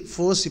ele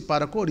fosse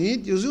para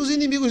Coríntios e os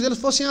inimigos dele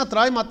fossem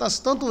atrás e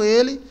matassem tanto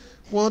ele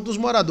quanto os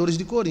moradores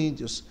de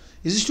Coríntios.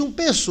 Existiam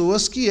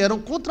pessoas que eram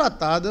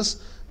contratadas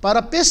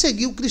para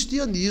perseguir o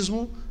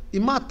cristianismo e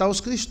matar os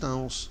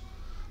cristãos.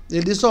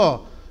 Ele disse,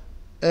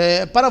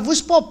 para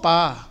vos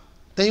poupar,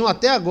 tenho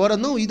até agora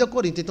não ido a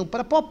Coríntios. Então,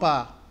 para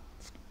poupar,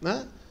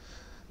 né?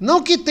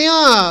 Não que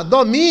tenha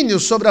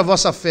domínio sobre a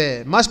vossa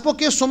fé, mas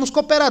porque somos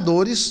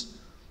cooperadores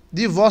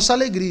de vossa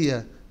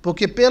alegria,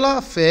 porque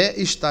pela fé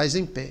estáis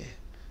em pé.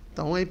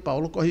 Então, aí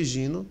Paulo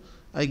corrigindo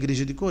a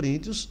igreja de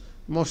Coríntios,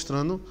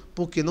 mostrando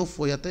porque não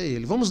foi até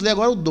ele. Vamos ler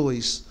agora o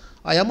 2.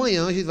 Aí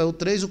amanhã a gente vai o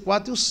 3, o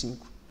 4 e o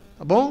 5.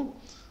 Tá bom?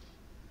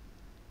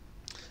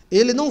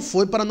 Ele não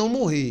foi para não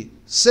morrer,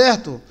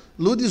 certo?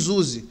 Ludes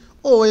use.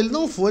 Ou ele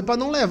não foi para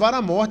não levar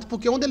à morte,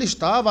 porque onde ele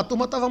estava, a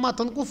turma estava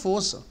matando com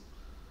força.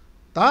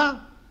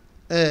 Tá?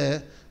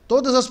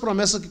 Todas as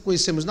promessas que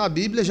conhecemos na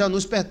Bíblia já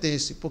nos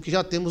pertencem, porque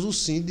já temos o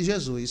sim de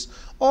Jesus.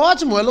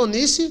 Ótimo,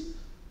 Elonice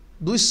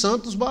dos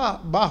Santos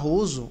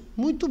Barroso.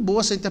 Muito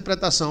boa essa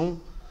interpretação.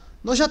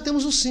 Nós já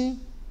temos o sim.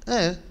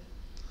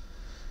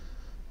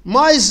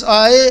 Mas,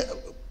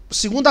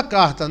 segunda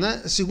carta,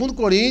 né? 2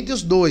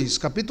 Coríntios 2,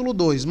 capítulo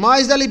 2.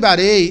 Mas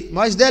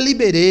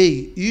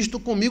deliberei isto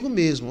comigo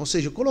mesmo. Ou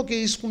seja, eu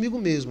coloquei isso comigo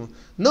mesmo.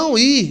 Não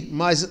ir,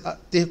 mas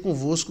ter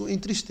convosco em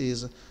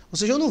tristeza. Ou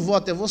seja, eu não vou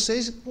até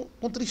vocês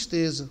com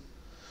tristeza.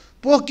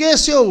 Porque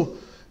se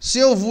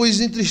eu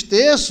vos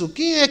entristeço,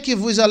 quem é que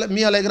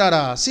me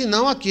alegrará?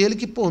 Senão aquele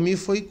que por mim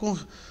foi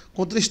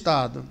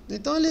contristado.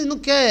 Então ele não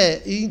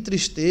quer ir em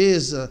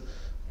tristeza,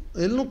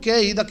 ele não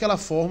quer ir daquela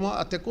forma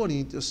até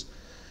Coríntios.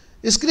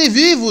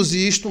 Escrevi-vos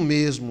isto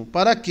mesmo,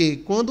 para que,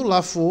 quando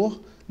lá for,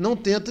 não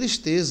tenha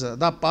tristeza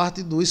da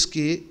parte dos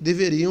que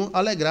deveriam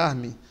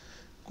alegrar-me,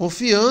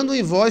 confiando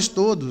em vós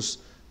todos,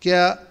 que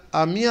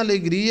a minha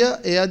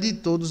alegria é a de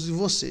todos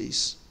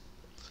vocês.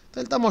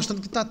 Então ele está mostrando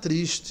que está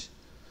triste,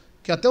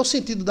 que até o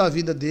sentido da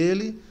vida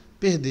dele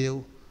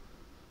perdeu.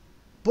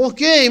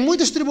 Porque em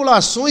muitas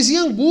tribulações e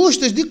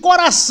angústias de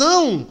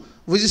coração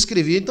vos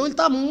escrevi. Então ele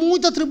está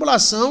muita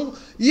tribulação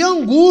e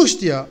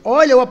angústia.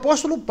 Olha, o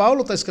apóstolo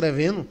Paulo está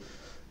escrevendo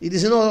e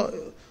dizendo,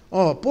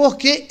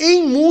 porque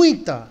em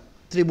muita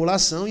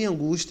tribulação e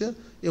angústia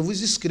eu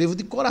vos escrevo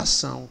de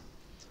coração.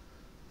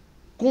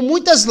 Com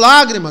muitas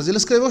lágrimas, ele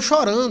escreveu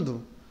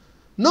chorando.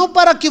 Não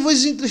para que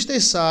vos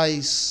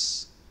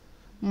entristeçais,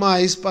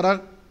 mas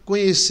para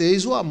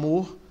conheceis o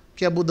amor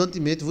que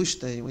abundantemente vos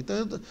tenho.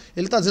 Então,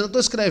 ele está dizendo, eu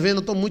estou escrevendo,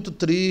 eu estou muito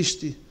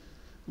triste,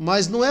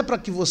 mas não é para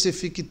que você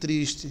fique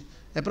triste,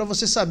 é para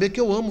você saber que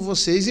eu amo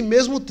vocês, e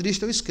mesmo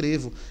triste eu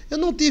escrevo. Eu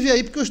não tive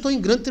aí porque eu estou em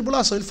grande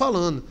tribulação, ele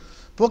falando.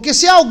 Porque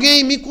se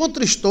alguém me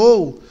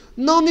contristou,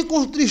 não me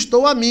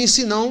contristou a mim,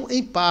 senão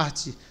em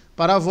parte,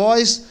 para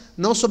vós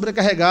não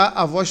sobrecarregar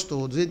a vós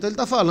todos. Então ele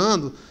está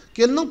falando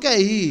que ele não quer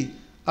ir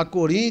a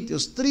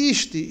Coríntios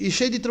triste e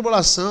cheio de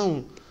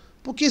tribulação,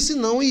 porque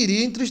senão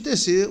iria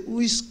entristecer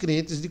os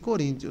crentes de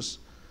Coríntios.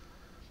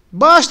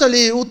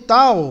 Basta-lhe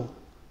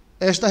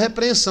esta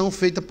repreensão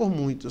feita por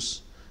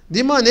muitos,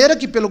 de maneira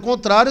que, pelo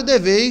contrário,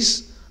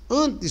 deveis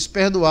antes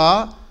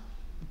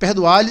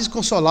perdoar-lhes e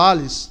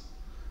consolá-lhes,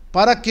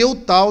 para que o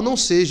tal não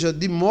seja,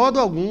 de modo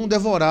algum,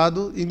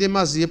 devorado em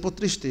demasia por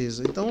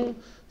tristeza. Então,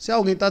 se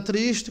alguém está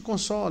triste,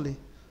 console,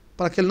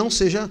 para que ele não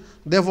seja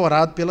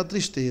devorado pela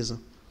tristeza.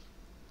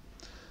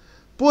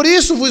 Por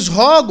isso vos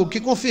rogo que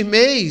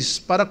confirmeis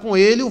para com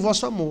ele o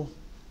vosso amor.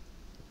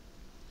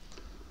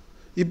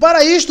 E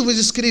para isto vos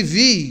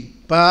escrevi,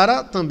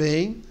 para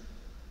também,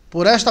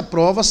 por esta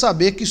prova,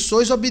 saber que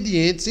sois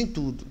obedientes em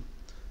tudo.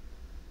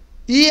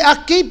 E a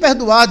quem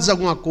perdoardes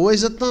alguma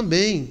coisa,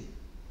 também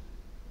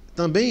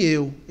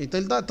eu. Então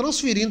ele está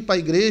transferindo para a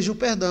igreja o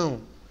perdão.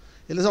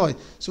 Ele diz, olha,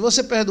 se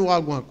você perdoar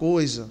alguma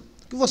coisa,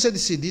 o que você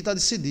decidir, está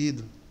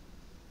decidido.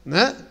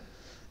 Né?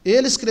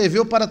 Ele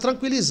escreveu para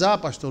tranquilizar,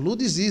 pastor.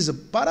 Lourdes Isa,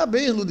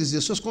 parabéns, Lourdes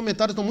Isa, seus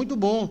comentários estão muito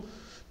bons.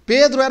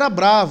 Pedro era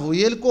bravo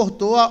e ele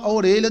cortou a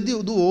orelha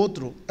do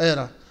outro.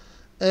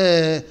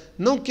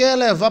 Não quer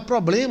levar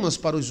problemas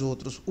para os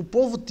outros. O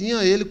povo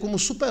tinha ele como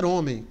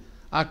super-homem.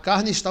 A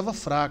carne estava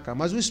fraca,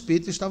 mas o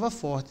espírito estava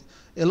forte.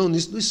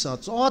 Elonice dos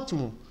Santos.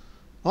 Ótimo.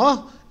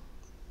 Ó,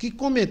 que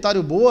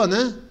comentário boa,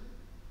 né?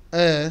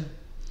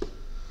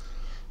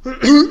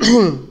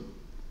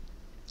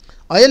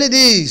 Aí ele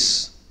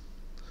diz,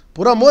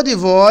 por amor de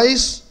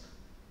vós,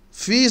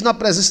 fiz na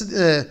presença...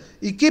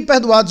 E quem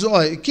perdoados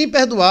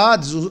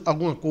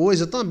alguma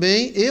coisa,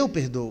 também eu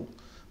perdoo.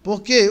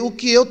 Porque o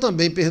que eu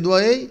também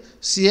perdoei,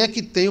 se é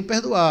que tenho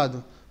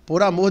perdoado.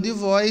 Por amor de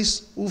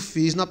vós, o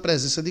fiz na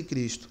presença de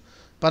Cristo,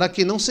 para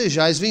que não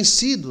sejais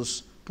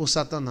vencidos por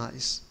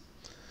Satanás.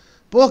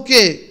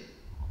 Porque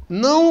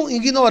não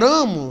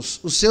ignoramos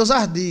os seus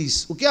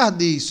ardis. O que é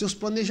ardis? Seus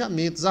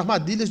planejamentos, as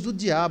armadilhas do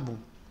diabo,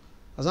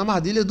 as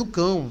armadilhas do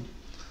cão.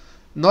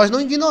 Nós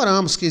não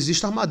ignoramos que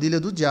existe a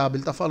armadilha do diabo,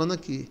 ele está falando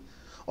aqui.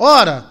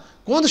 Ora,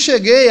 quando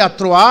cheguei a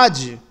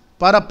Troade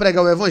para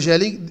pregar o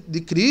evangelho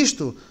de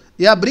Cristo,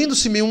 e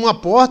abrindo-se-me uma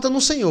porta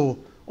no Senhor.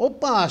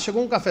 Opa,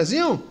 chegou um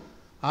cafezinho?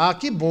 Ah,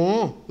 que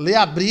bom. Lê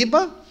a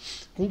briba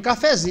com um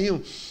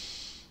cafezinho.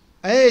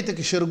 Eita,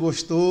 que cheiro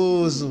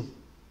gostoso.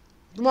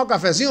 Tomar um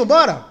cafezinho,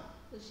 bora?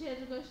 O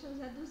cheiro gostoso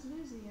é dos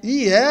vizinhos.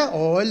 E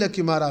olha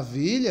que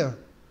maravilha.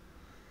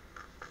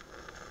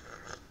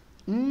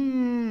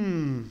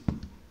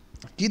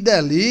 Que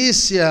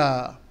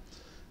delícia.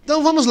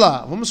 Então vamos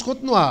lá, vamos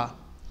continuar.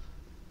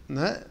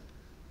 Né?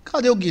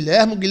 Cadê o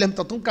Guilherme? O Guilherme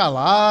está tão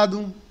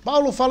calado.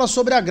 Paulo fala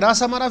sobre a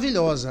graça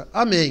maravilhosa.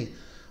 Amém.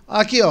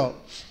 Aqui, ó.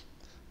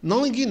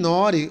 Não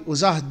ignore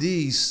os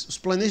ardis, os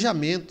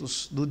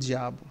planejamentos do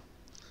diabo.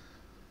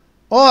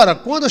 Ora,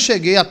 quando eu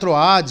cheguei a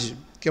Troade,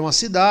 que é uma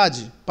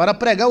cidade, para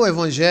pregar o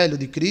evangelho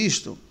de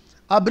Cristo,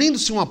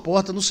 abrindo-se uma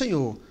porta no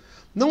Senhor,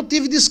 não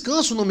tive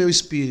descanso no meu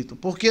espírito,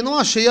 porque não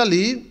achei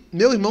ali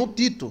meu irmão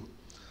Tito.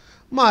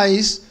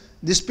 Mas,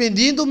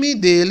 despedindo-me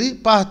dele,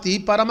 parti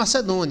para a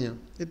Macedônia.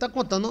 Ele está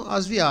contando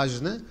as viagens,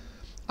 né?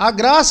 A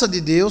graça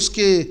de Deus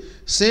que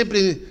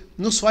sempre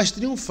nos faz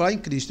triunfar em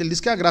Cristo. Ele diz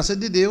que a graça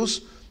de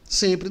Deus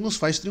sempre nos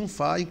faz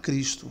triunfar em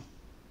Cristo.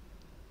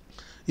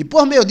 E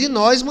por meio de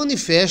nós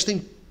manifesta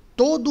em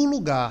todo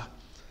lugar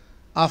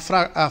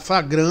a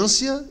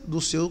fragrância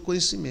do seu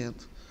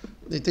conhecimento.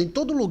 Então, em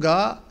todo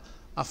lugar,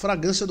 a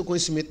fragrância do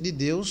conhecimento de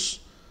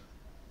Deus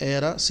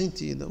era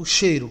sentida, o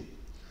cheiro.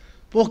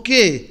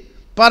 Porque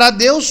para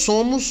Deus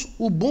somos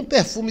o bom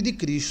perfume de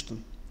Cristo.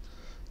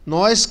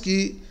 Nós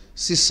que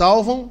se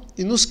salvam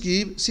e nos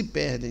que se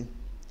perdem.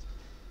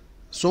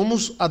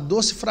 Somos a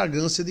doce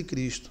fragrância de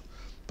Cristo.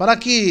 Para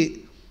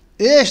que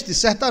estes,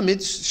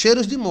 certamente,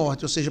 cheiros de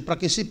morte, ou seja, para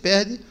quem se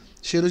perde,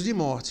 cheiros de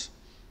morte.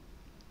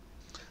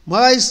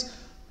 Mas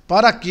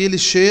para aquele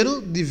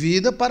cheiro de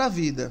vida para a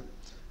vida.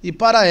 E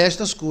para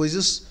estas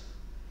coisas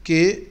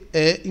que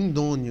é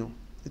indônio.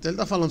 Então ele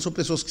está falando sobre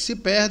pessoas que se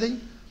perdem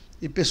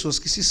e pessoas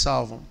que se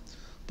salvam.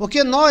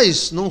 Porque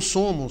nós não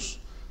somos,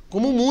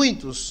 como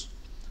muitos,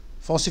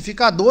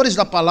 falsificadores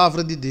da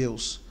palavra de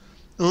Deus.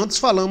 Antes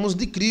falamos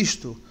de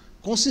Cristo,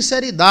 com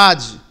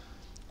sinceridade,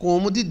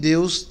 como de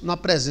Deus na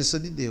presença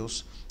de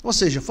Deus. Ou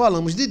seja,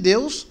 falamos de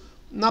Deus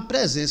na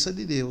presença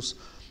de Deus.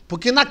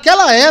 Porque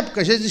naquela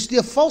época já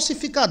existia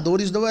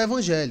falsificadores do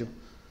evangelho.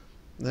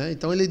 Né?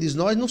 Então ele diz,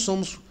 nós não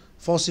somos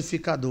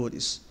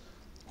falsificadores,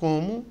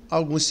 como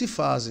alguns se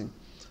fazem.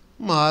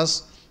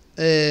 Mas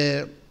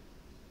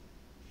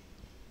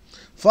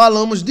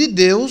falamos de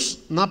Deus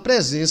na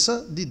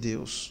presença de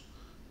Deus.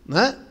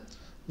 Né?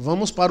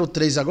 Vamos para o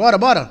 3 agora,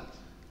 bora?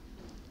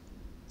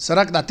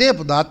 Será que dá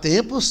tempo? Dá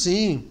tempo,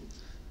 sim.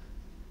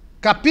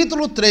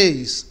 Capítulo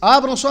 3.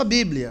 Abram sua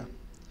Bíblia.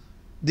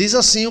 Diz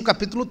assim o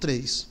capítulo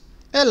 3.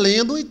 É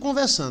lendo e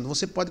conversando.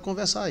 Você pode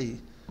conversar aí.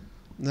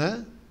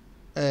 Né?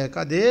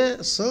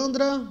 Cadê?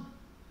 Sandra?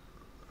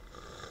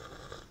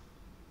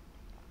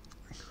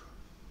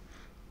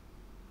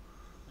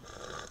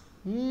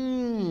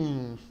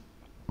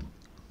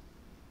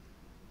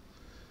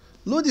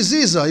 Lourdes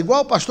Isa,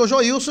 igual o pastor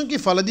Joilson, que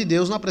fala de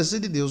Deus na presença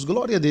de Deus.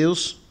 Glória a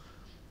Deus.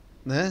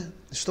 Né?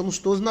 Estamos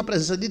todos na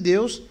presença de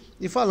Deus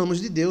e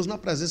falamos de Deus na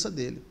presença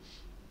dele.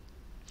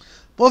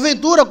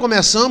 Porventura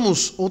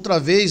começamos outra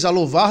vez a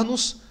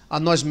louvar-nos a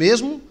nós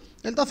mesmos.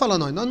 Ele está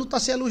falando, nós não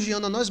estamos se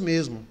elogiando a nós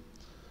mesmos.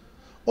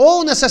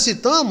 Ou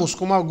necessitamos,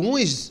 como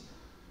alguns,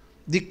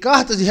 de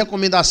cartas de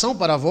recomendação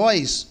para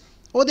vós,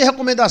 ou de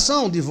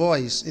recomendação de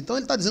vós. Então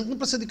ele está dizendo que não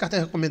precisa de carta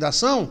de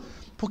recomendação,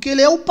 porque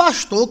ele é o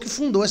pastor que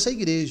fundou essa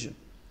igreja.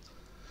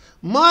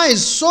 Mas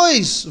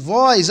sois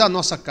vós a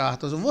nossa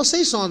carta,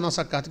 vocês são a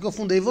nossa carta, que eu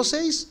fundei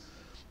vocês,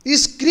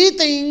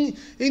 escrita em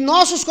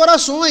nossos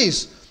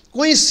corações,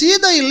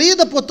 conhecida e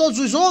lida por todos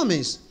os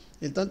homens.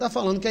 Então ele está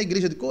falando que a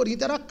igreja de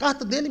Corinto era a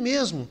carta dele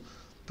mesmo,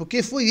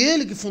 porque foi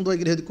ele que fundou a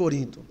igreja de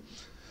Corinto.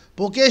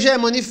 Porque já é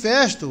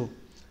manifesto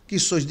que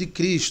sois de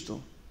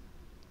Cristo.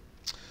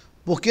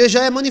 Porque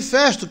já é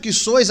manifesto que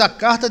sois a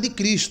carta de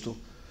Cristo,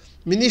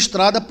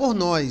 ministrada por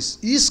nós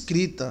e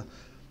escrita,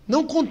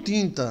 não com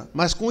tinta,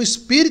 mas com o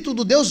Espírito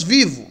do Deus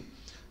vivo,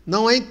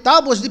 não em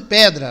tábuas de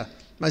pedra,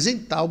 mas em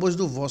tábuas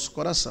do vosso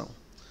coração.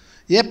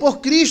 E é por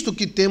Cristo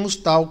que temos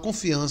tal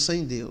confiança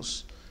em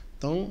Deus.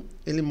 Então,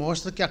 ele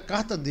mostra que a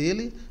carta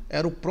dele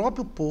era o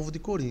próprio povo de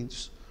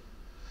Coríntios.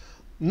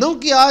 Não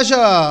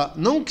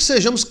que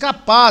sejamos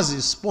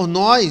capazes, por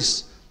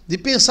nós, de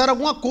pensar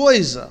alguma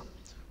coisa,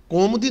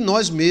 como de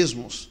nós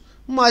mesmos,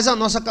 mas a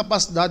nossa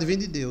capacidade vem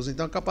de Deus.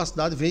 Então, a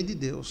capacidade vem de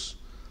Deus,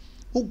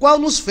 o qual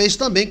nos fez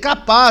também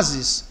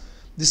capazes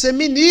de ser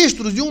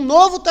ministros de um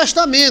novo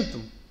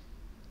testamento.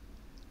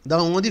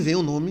 Da onde vem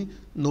o nome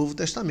Novo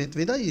Testamento,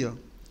 vem daí, ó.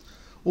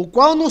 O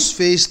qual nos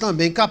fez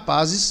também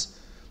capazes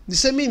de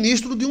ser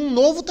ministro de um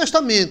novo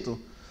testamento,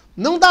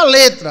 não da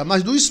letra,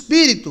 mas do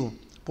Espírito,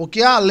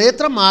 porque a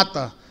letra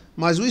mata,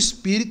 mas o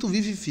Espírito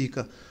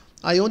vivifica.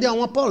 Aí onde há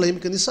uma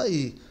polêmica nisso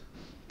aí,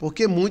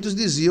 porque muitos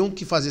diziam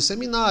que fazer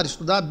seminário,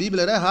 estudar a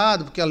Bíblia era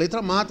errado, porque a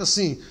letra mata,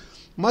 sim.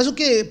 Mas o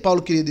que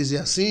Paulo queria dizer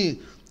assim,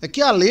 é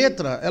que a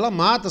letra, ela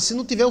mata se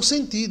não tiver o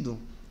sentido.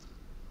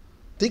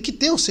 Tem que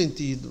ter o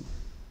sentido.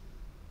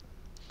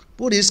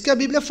 Por isso que a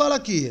Bíblia fala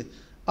aqui,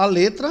 a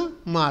letra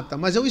mata,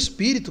 mas é o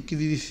Espírito que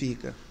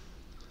vivifica.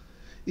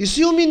 E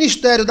se o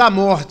ministério da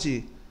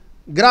morte,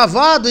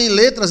 gravado em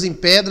letras em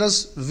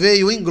pedras,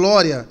 veio em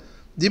glória,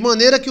 de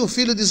maneira que o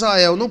filho de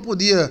Israel não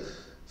podia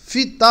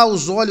fitar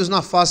os olhos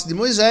na face de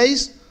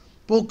Moisés,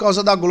 por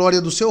causa da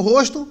glória do seu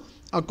rosto,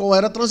 a qual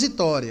era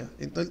transitória.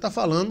 Então ele está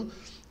falando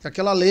que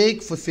aquela lei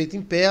que foi feita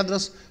em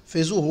pedras,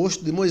 fez o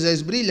rosto de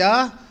Moisés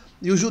brilhar,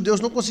 e os judeus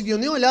não conseguiam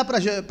nem olhar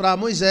para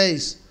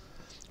Moisés.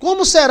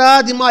 Como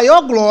será de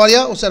maior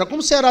glória, ou seja,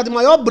 como será de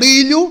maior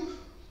brilho,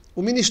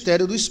 o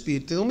ministério do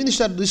Espírito? Então, o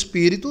ministério do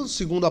Espírito,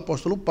 segundo o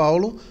apóstolo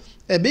Paulo,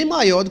 é bem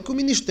maior do que o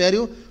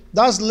ministério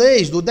das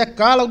leis, do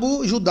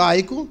decálogo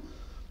judaico,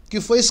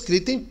 que foi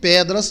escrito em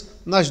pedras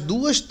nas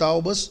duas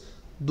tábuas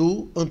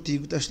do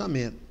Antigo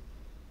Testamento.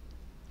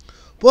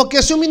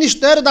 Porque se o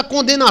ministério da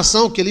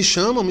condenação, que ele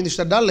chama, o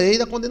ministério da lei e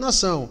da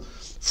condenação,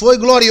 foi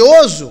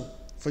glorioso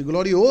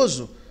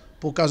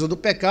por causa do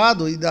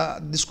pecado e da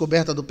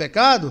descoberta do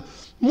pecado,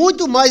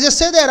 muito mais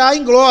excederá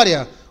em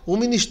glória o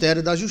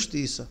ministério da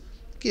justiça,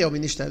 que é o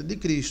ministério de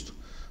Cristo.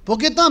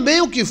 Porque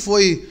também o que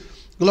foi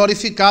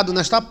glorificado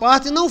nesta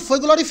parte não foi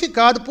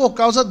glorificado por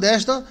causa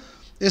desta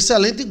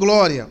excelente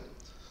glória.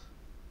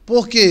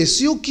 Porque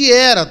se o que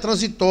era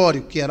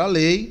transitório, que era a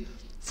lei,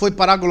 foi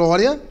para a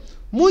glória,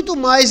 muito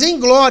mais em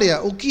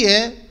glória o que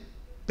é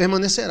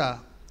permanecerá.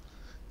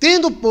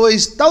 Tendo,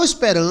 pois, tal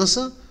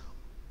esperança,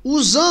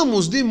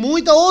 usamos de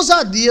muita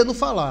ousadia no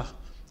falar.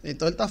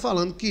 Então ele está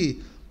falando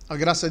que a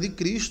graça de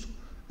Cristo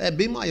é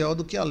bem maior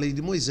do que a lei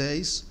de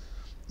Moisés,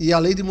 e a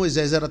lei de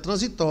Moisés era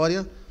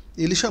transitória,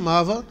 ele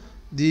chamava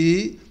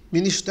de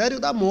ministério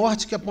da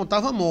morte, que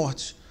apontava a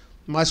morte,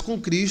 mas com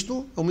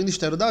Cristo é o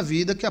ministério da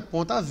vida, que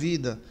aponta a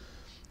vida,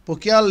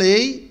 porque a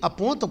lei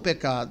aponta o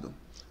pecado,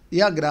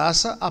 e a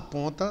graça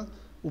aponta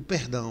o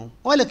perdão.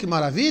 Olha que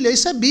maravilha,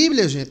 isso é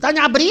Bíblia, gente. Está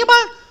na Bíblia?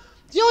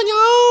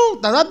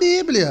 Está na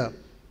Bíblia.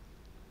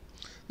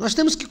 Nós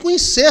temos que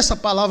conhecer essa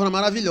palavra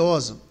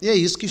maravilhosa, e é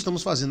isso que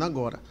estamos fazendo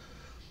agora.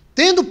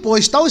 Tendo,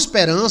 pois, tal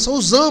esperança,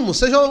 usamos,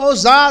 sejam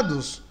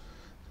ousados.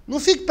 Não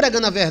fique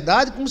pregando a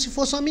verdade como se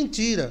fosse uma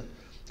mentira.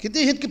 Porque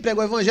tem gente que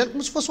prega o evangelho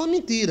como se fosse uma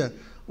mentira.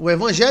 O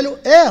evangelho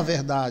é a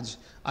verdade.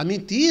 A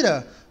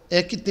mentira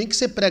é que tem que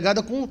ser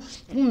pregada com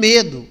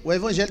medo. O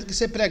evangelho tem que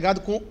ser pregado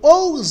com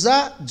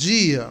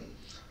ousadia.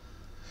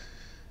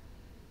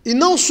 E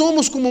não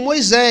somos como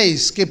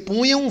Moisés, que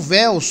punha um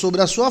véu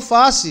sobre a sua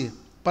face,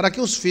 para que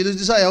os filhos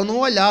de Israel não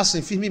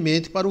olhassem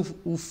firmemente para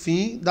o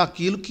fim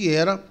daquilo que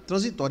era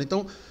transitório.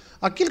 Então,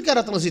 aquilo que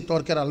era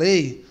transitório, que era a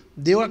lei,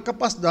 deu a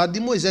capacidade de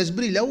Moisés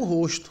brilhar o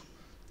rosto.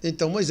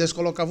 Então, Moisés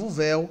colocava o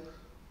véu,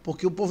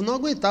 porque o povo não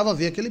aguentava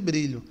ver aquele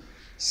brilho.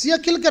 Se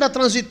aquilo que era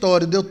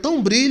transitório deu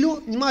tão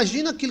brilho,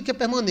 imagina aquilo que é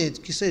permanente,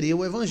 que seria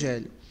o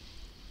evangelho.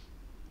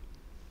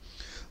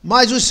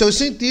 Mas os seus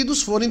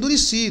sentidos foram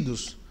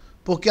endurecidos,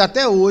 porque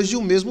até hoje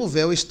o mesmo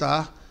véu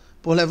está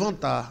por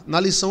levantar, na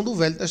lição do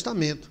Velho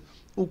Testamento,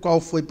 o qual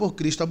foi por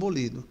Cristo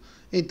abolido.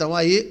 Então,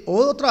 aí,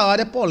 outra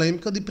área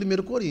polêmica de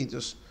 1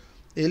 Coríntios.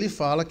 Ele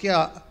fala que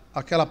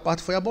aquela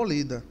parte foi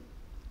abolida,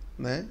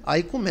 né?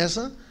 Aí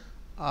começa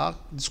a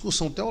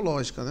discussão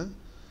teológica, né?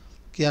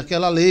 Que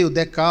aquela lei, o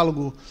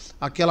decálogo,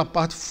 aquela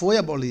parte foi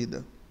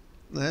abolida,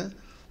 né?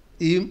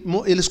 E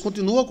eles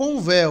continuam com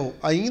o véu,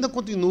 ainda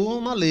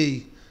continuam na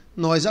lei.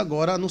 Nós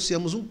agora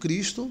anunciamos um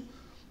Cristo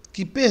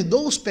que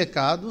perdoa os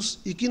pecados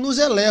e que nos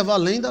eleva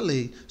além da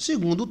lei,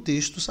 segundo o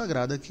texto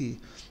sagrado aqui.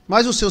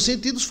 Mas os seus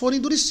sentidos foram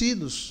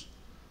endurecidos,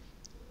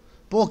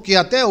 porque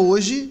até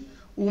hoje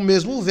o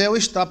mesmo véu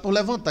está por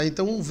levantar.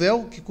 Então o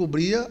véu que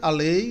cobria a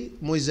lei,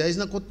 Moisés,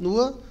 ainda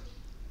continua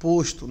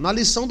posto na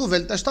lição do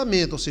Velho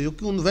Testamento, ou seja, o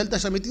que o Velho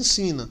Testamento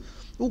ensina,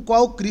 o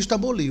qual Cristo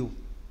aboliu.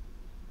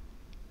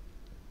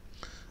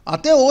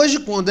 Até hoje,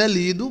 quando é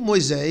lido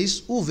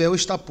Moisés, o véu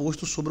está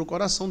posto sobre o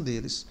coração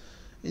deles.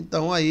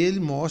 Então aí ele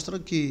mostra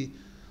que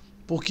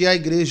porque a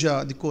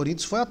igreja de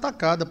Coríntios foi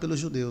atacada pelos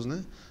judeus,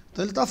 né?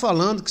 Então ele está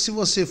falando que se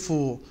você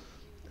for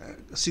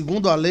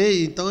segundo a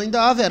lei, então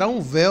ainda haverá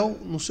um véu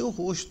no seu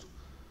rosto.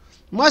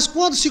 Mas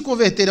quando se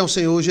converterem ao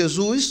Senhor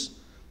Jesus,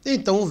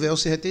 então o véu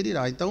se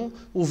retirar. Então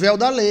o véu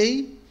da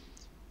lei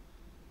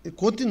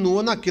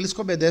continua naqueles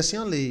que obedecem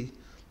à lei.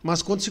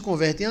 Mas quando se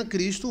convertem a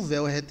Cristo, o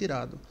véu é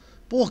retirado.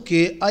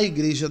 Porque a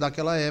igreja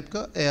daquela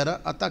época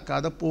era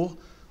atacada por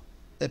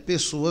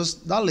pessoas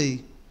da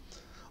lei.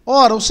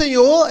 Ora, o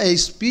Senhor é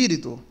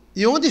Espírito.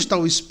 E onde está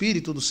o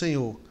Espírito do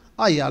Senhor?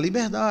 Aí há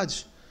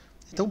liberdade.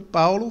 Então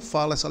Paulo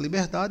fala essa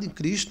liberdade em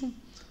Cristo.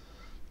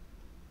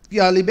 E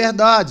a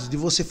liberdade de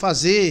você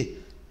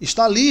fazer,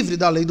 estar livre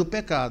da lei do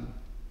pecado.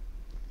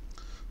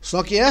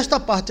 Só que esta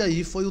parte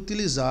aí foi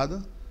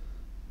utilizada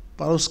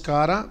para os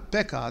caras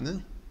pecar, né?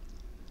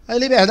 A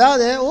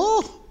liberdade é,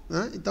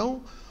 né?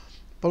 Então,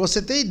 para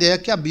você ter ideia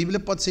que a Bíblia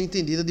pode ser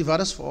entendida de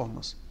várias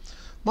formas.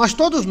 Mas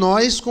todos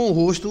nós, com o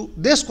rosto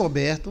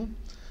descoberto,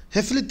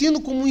 refletindo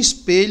como um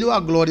espelho a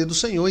glória do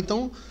Senhor.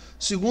 Então,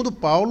 segundo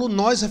Paulo,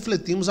 nós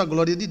refletimos a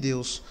glória de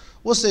Deus.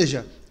 Ou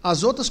seja,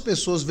 as outras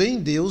pessoas veem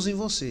Deus em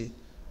você.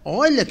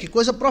 Olha, que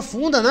coisa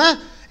profunda,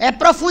 né? É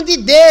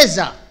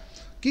profundideza.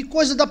 Que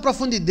coisa da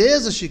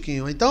profundideza,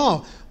 Chiquinho. Então,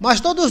 ó, mas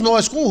todos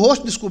nós, com o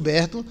rosto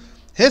descoberto,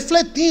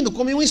 refletindo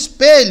como em um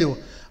espelho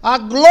a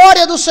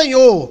glória do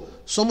Senhor,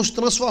 somos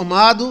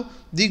transformados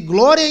de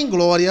glória em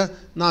glória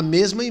na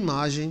mesma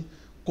imagem,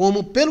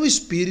 como pelo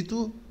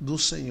Espírito do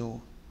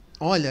Senhor.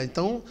 Olha,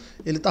 então,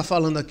 ele está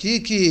falando aqui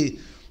que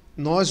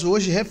nós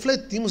hoje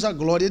refletimos a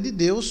glória de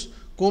Deus,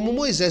 como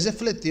Moisés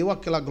refletiu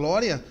aquela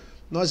glória,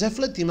 nós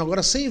refletimos,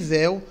 agora sem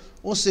véu,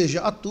 ou seja,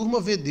 a turma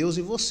vê Deus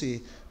em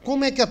você.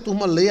 Como é que a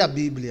turma lê a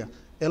Bíblia?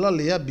 Ela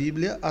lê a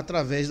Bíblia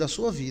através da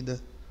sua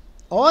vida.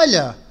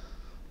 Olha,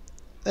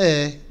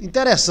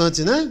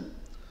 interessante, né?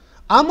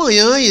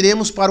 Amanhã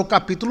iremos para o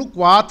capítulo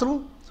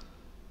 4,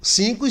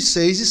 5,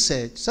 6 e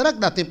 7. Será que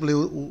dá tempo de ler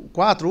o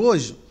 4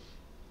 hoje?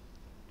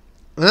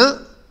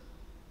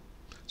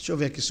 Deixa eu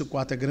ver aqui se o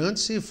 4 é grande.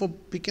 Se for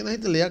pequeno, a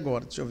gente lê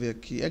agora. Deixa eu ver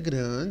aqui. É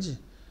grande.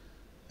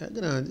 É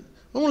grande.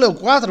 Vamos ler o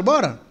 4,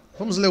 bora?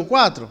 Vamos ler o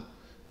 4?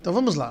 Então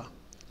vamos lá.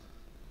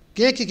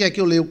 Quem é que quer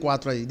que eu leia o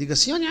 4 aí? Diga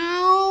assim,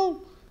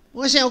 não.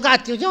 Hoje é o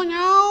gatinho,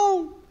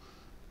 não.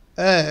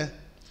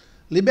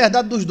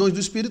 Liberdade dos dons do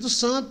Espírito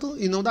Santo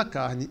e não da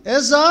carne.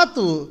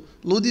 Exato,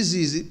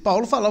 Ludizise.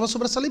 Paulo falava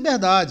sobre essa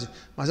liberdade,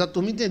 mas a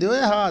turma entendeu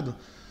errado.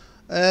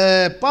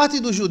 Parte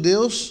dos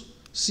judeus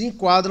se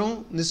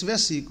enquadram nesse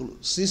versículo.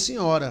 Sim,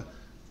 senhora.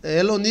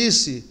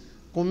 Elonice,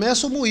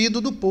 começa o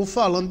moído do povo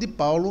falando de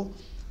Paulo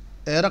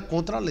era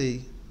contra a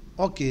lei.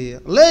 Ok.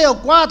 Leia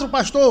o 4,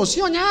 pastor.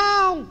 Sim ou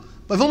não?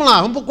 Pois vamos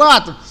lá, vamos para o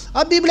 4.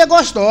 A Bíblia é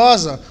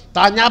gostosa.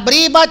 Tá na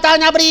briba, tá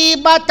na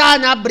briba, tá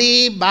na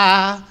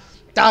briba.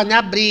 Tá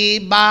na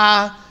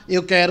briba,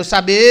 eu quero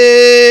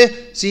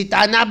saber. Se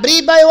tá na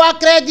briba, eu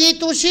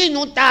acredito. Se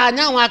não tá,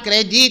 não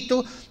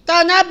acredito.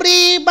 Tá na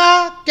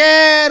briba,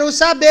 quero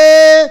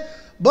saber.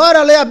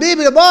 Bora ler a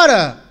Bíblia,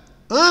 bora?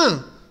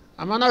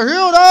 A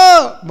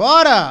Managilda,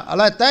 bora. A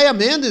Leteia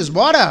Mendes,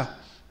 bora.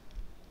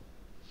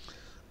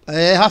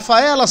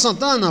 Rafaela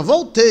Santana,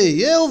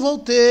 voltei. Eu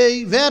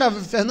voltei. Vera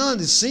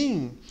Fernandes,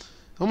 sim.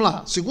 Vamos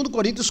lá, 2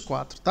 Coríntios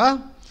 4,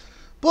 tá?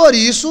 Por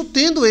isso,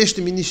 tendo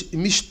este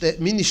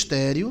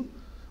ministério,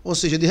 ou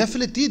seja, de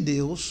refletir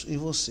Deus em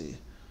você.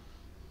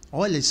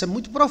 Olha, isso é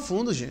muito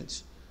profundo,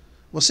 gente.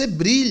 Você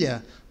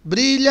brilha,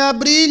 brilha,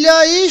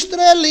 brilha,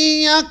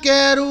 estrelinha,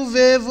 quero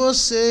ver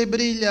você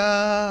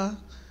brilhar.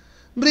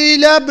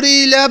 Brilha,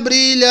 brilha,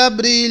 brilha,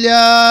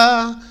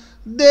 brilha,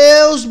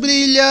 Deus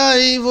brilha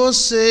em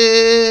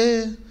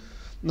você.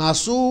 Na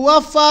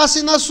sua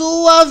face, na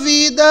sua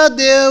vida,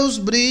 Deus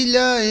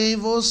brilha em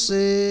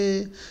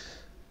você.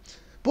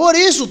 Por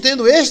isso,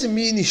 tendo este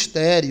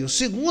ministério,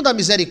 segundo a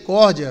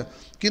misericórdia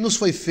que nos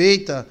foi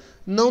feita,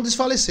 não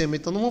desfalecemos.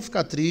 Então não vamos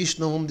ficar tristes,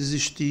 não vamos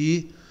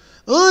desistir.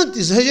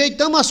 Antes,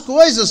 rejeitamos as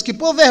coisas que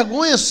por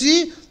vergonha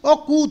se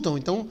ocultam.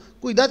 Então,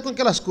 cuidado com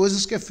aquelas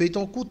coisas que é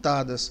feitas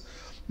ocultadas.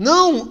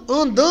 Não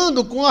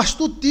andando com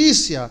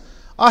astúcia,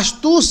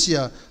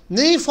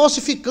 nem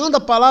falsificando a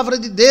palavra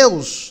de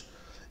Deus.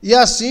 E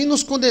assim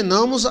nos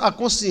condenamos à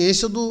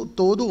consciência do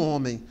todo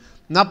homem,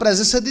 na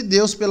presença de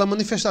Deus pela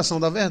manifestação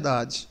da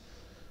verdade.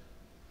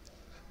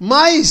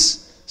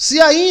 Mas,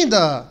 se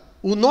ainda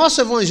o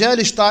nosso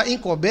evangelho está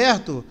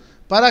encoberto,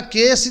 para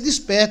que se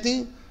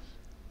despertem,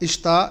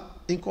 está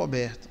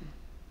encoberto.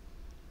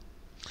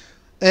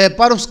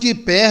 Para os que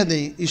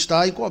perdem,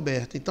 está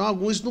encoberto. Então,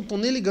 alguns não estão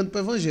nem ligando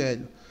para o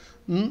evangelho.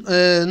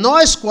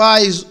 Nos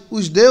quais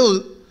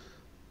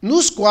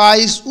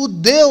o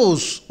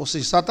Deus, ou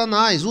seja,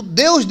 Satanás, o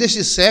Deus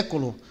deste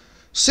século,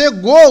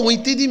 cegou o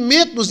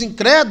entendimento dos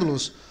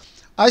incrédulos.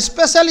 A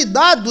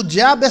especialidade do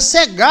diabo é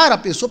cegar a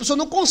pessoa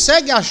não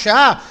consegue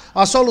achar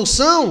a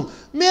solução,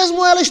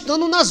 mesmo ela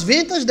estando nas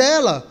ventas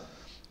dela.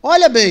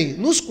 Olha bem,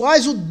 nos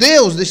quais o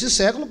Deus deste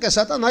século, que é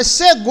Satanás,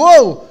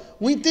 cegou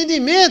o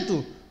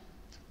entendimento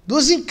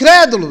dos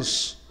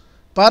incrédulos,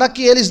 para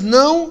que eles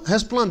não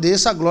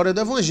resplandeçam a glória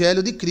do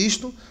Evangelho de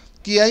Cristo,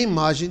 que é a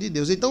imagem de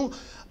Deus. Então,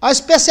 a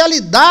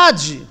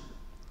especialidade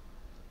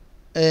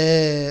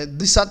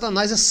de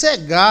Satanás é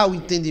cegar o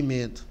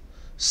entendimento,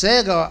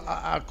 cega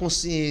a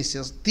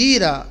consciência,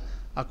 tira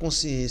a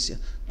consciência.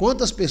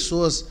 Quantas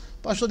pessoas,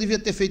 pastor devia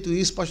ter feito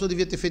isso, pastor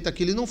devia ter feito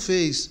aquilo e não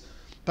fez.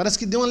 Parece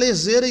que deu uma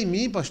leseira em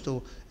mim,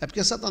 pastor. É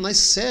porque Satanás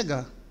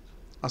cega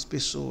as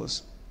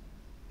pessoas.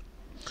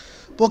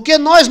 Porque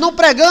nós não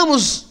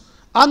pregamos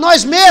a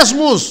nós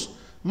mesmos,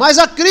 mas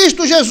a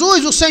Cristo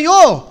Jesus, o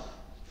Senhor.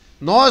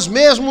 Nós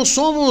mesmos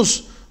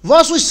somos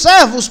vossos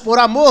servos por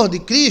amor de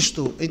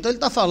Cristo. Então ele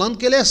está falando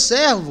que ele é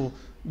servo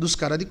dos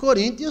caras de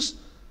Coríntios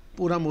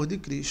por amor de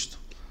Cristo.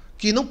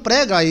 Que não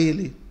prega a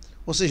ele.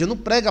 Ou seja, não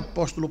prega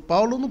apóstolo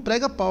Paulo, não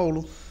prega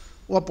Paulo.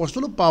 O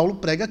apóstolo Paulo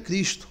prega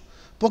Cristo.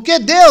 Porque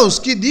Deus,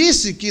 que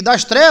disse que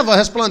das trevas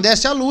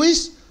resplandece a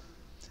luz,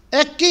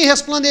 é quem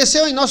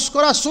resplandeceu em nossos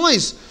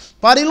corações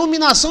para a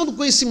iluminação do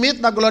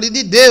conhecimento da glória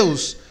de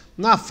Deus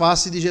na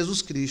face de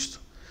Jesus Cristo.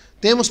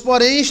 Temos,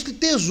 porém, este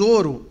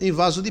tesouro em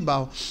vaso de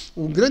barro.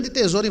 Um grande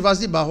tesouro em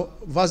vaso de barro.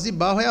 Vaso de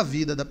barro é a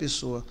vida da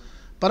pessoa.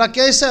 Para que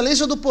a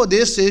excelência do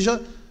poder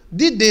seja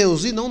de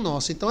Deus e não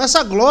nossa. Então,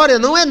 essa glória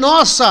não é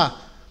nossa.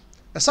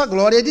 Essa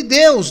glória é de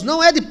Deus,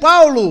 não é de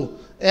Paulo.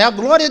 É a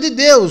glória de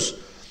Deus.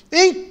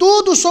 Em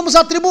tudo somos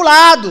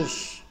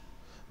atribulados,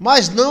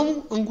 mas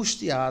não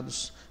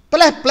angustiados.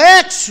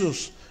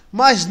 Perplexos,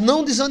 mas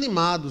não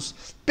desanimados.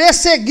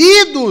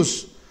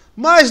 Perseguidos,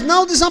 mas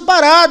não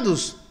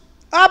desamparados.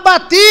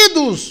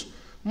 Abatidos,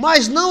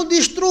 mas não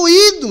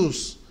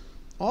destruídos.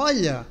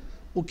 Olha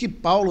o que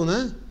Paulo,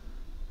 né?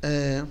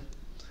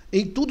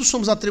 Em tudo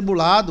somos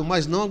atribulados,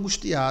 mas não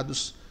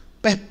angustiados.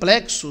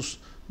 Perplexos,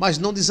 mas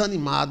não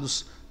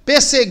desanimados.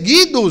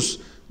 Perseguidos,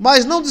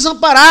 mas não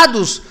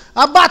desamparados.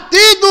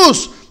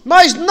 Abatidos,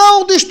 mas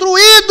não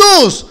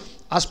destruídos.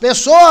 As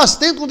pessoas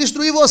tentam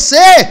destruir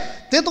você,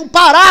 tentam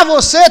parar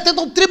você,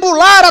 tentam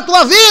tribular a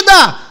tua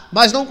vida,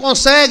 mas não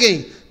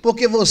conseguem,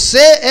 porque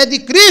você é de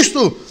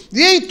Cristo.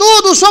 E em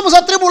tudo somos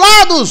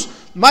atribulados,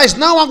 mas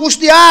não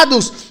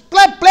angustiados.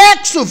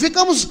 Perplexos,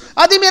 ficamos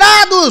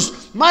admirados,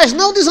 mas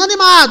não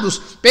desanimados.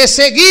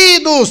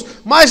 Perseguidos,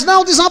 mas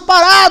não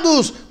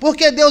desamparados,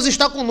 porque Deus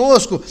está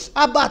conosco.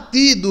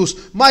 Abatidos,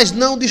 mas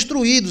não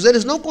destruídos.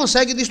 Eles não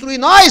conseguem destruir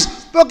nós,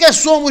 porque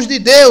somos de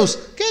Deus.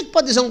 Quem é que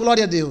pode dizer um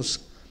glória a Deus?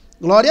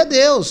 Glória a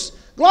Deus.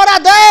 Glória a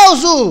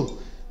Deus!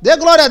 Dê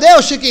glória a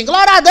Deus, Chiquinho.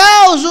 Glória a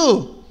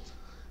Deus!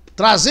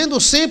 Trazendo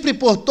sempre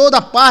por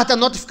toda parte a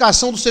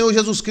notificação do Senhor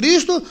Jesus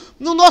Cristo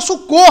no nosso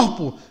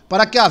corpo,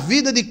 para que a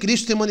vida de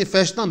Cristo se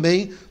manifeste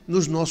também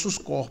nos nossos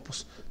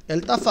corpos.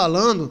 Ele está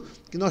falando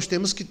que nós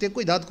temos que ter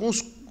cuidado com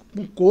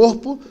o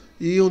corpo,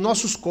 e os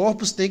nossos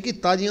corpos têm que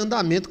estar em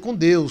andamento com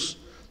Deus.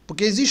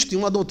 Porque existia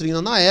uma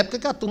doutrina na época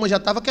que a turma já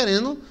estava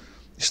querendo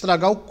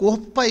estragar o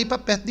corpo para ir para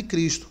perto de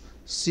Cristo.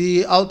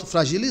 Se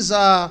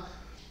autofragilizar,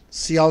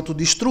 se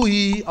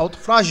autodestruir,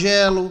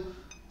 autoflagelo,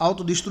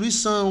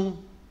 autodestruição.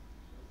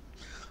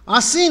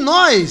 Assim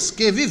nós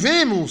que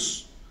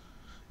vivemos,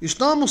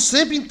 estamos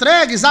sempre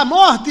entregues à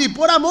morte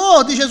por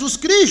amor de Jesus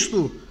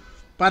Cristo,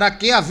 para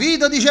que a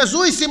vida de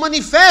Jesus se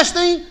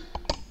manifeste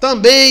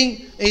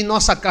também em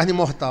nossa carne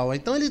mortal.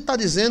 Então ele está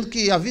dizendo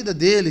que a vida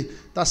dele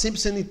está sempre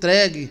sendo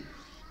entregue,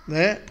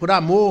 né, por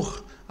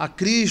amor a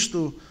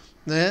Cristo,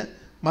 né,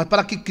 mas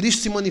para que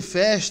Cristo se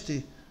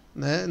manifeste,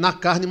 né, na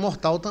carne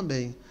mortal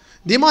também.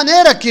 De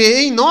maneira que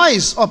em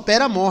nós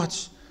opera a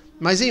morte,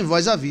 mas em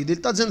vós a vida. Ele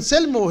está dizendo, se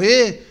ele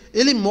morrer,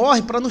 ele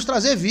morre para nos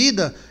trazer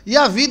vida. E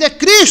a vida é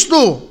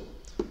Cristo.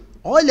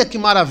 Olha que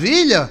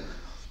maravilha.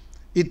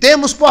 E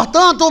temos,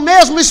 portanto, o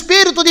mesmo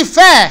espírito de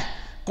fé,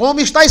 como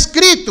está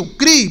escrito,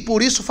 criei,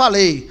 por isso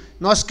falei.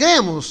 Nós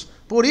cremos,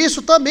 por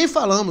isso também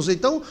falamos.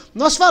 Então,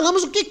 nós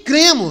falamos o que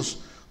cremos.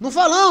 Não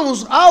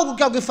falamos algo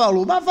que alguém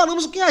falou, mas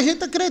falamos o que a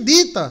gente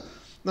acredita.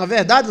 Na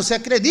verdade, você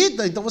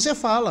acredita, então você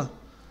fala.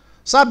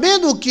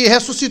 Sabendo que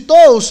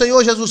ressuscitou o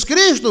Senhor Jesus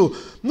Cristo,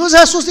 nos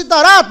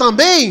ressuscitará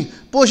também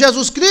por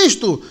Jesus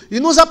Cristo e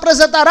nos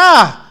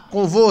apresentará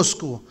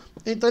convosco.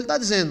 Então ele está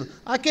dizendo,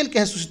 aquele que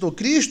ressuscitou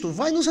Cristo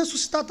vai nos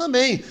ressuscitar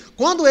também.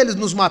 Quando eles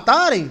nos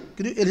matarem,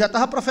 ele já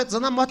estava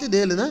profetizando a morte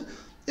dele, né?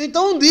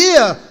 Então um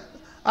dia,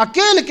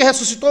 aquele que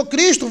ressuscitou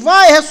Cristo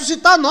vai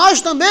ressuscitar nós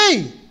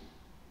também.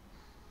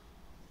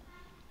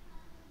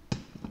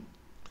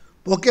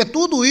 Porque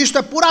tudo isto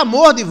é por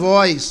amor de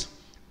vós.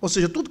 Ou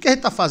seja, tudo que a gente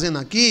está fazendo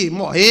aqui,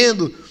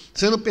 morrendo,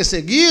 sendo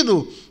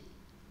perseguido,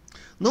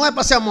 não é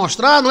para se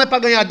amostrar, não é para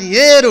ganhar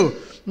dinheiro,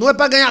 não é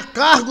para ganhar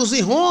cargos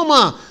em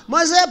Roma,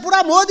 mas é por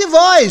amor de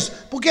vós,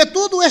 porque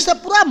tudo isso é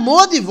por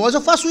amor de vós.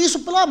 Eu faço isso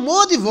pelo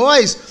amor de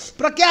vós,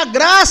 para que a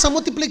graça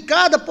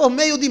multiplicada por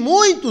meio de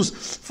muitos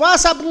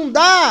faça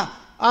abundar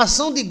a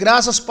ação de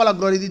graças para a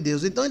glória de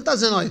Deus. Então ele está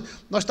dizendo, olha,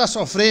 nós estamos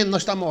sofrendo,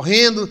 nós estamos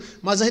morrendo,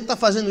 mas a gente está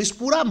fazendo isso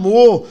por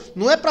amor,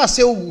 não é para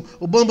ser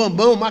o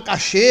bambambão,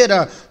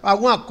 macaxeira,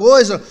 alguma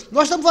coisa.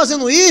 Nós estamos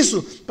fazendo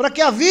isso para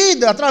que a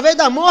vida, através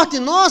da morte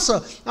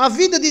nossa, a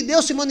vida de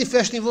Deus se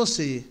manifeste em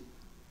você.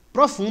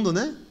 Profundo,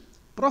 né?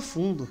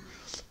 Profundo.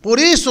 Por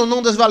isso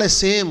não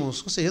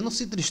desvalecemos, ou seja, não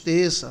se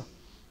entristeça.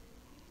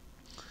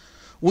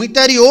 O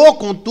interior,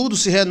 contudo,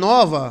 se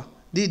renova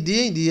de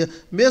dia em dia.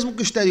 Mesmo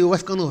que o exterior vai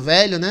ficando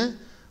velho, né?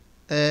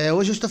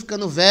 Hoje eu estou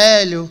ficando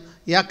velho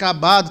e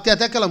acabado. Tem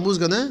até aquela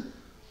música, né?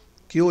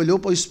 Que olhou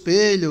para o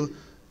espelho.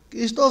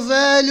 Estou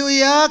velho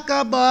e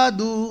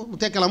acabado. Não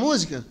tem aquela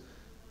música?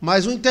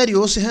 Mas o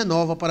interior se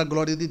renova para a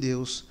glória de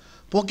Deus.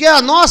 Porque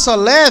a nossa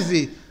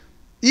leve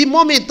e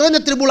momentânea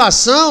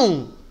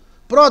tribulação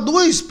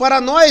produz para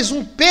nós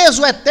um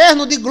peso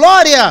eterno de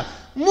glória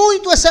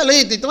muito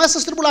excelente. Então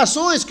essas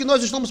tribulações que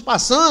nós estamos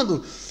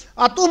passando,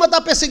 a turma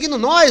está perseguindo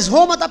nós,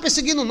 Roma está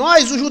perseguindo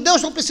nós, os judeus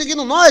estão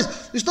perseguindo nós,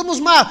 estamos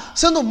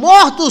sendo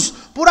mortos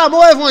por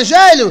amor ao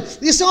evangelho.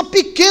 Isso é uma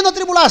pequena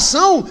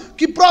tribulação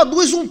que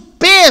produz um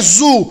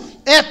peso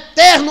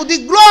eterno de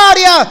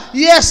glória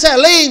e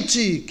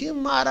excelente. Que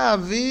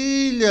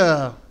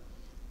maravilha!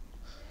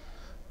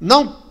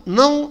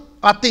 Não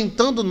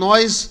atentando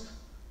nós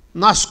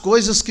nas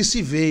coisas que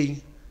se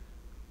veem,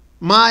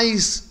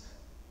 mas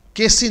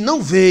que se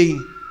não veem,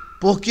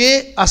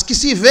 porque as que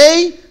se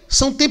veem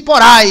são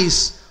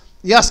temporais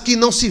e as que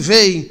não se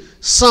veem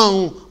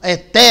são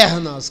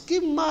eternas. Que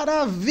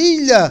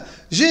maravilha!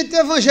 Gente, o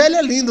evangelho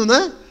é lindo,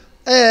 né?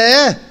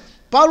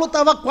 Paulo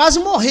estava quase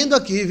morrendo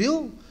aqui,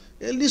 viu?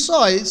 Ele disse,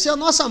 olha, se a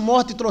nossa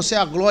morte trouxer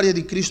a glória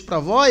de Cristo para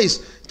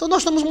vós, então nós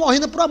estamos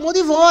morrendo por amor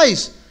de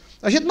vós.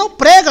 A gente não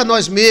prega a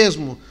nós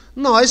mesmos,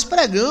 nós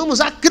pregamos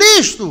a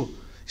Cristo.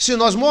 Se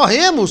nós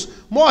morremos,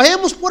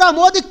 morremos por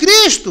amor de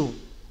Cristo.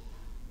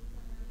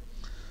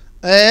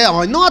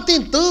 Não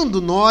atentando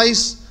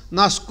nós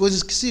nas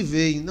coisas que se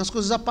veem, nas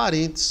coisas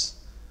aparentes,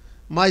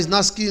 mas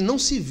nas que não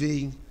se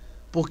veem,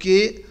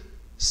 porque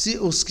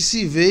os que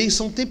se veem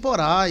são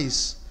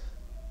temporais,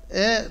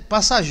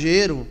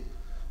 passageiro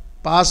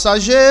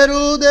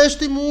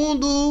deste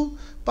mundo,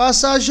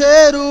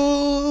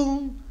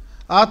 passageiro,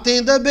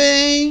 atenda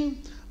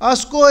bem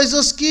as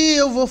coisas que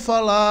eu vou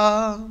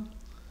falar.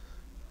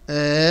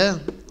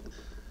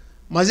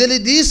 Mas ele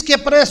diz que é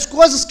para as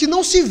coisas que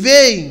não se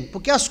veem,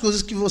 porque as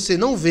coisas que você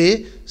não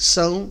vê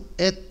são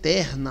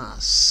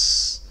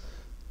eternas.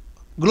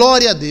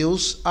 Glória a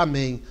Deus,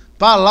 amém.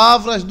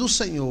 Palavras do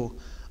Senhor.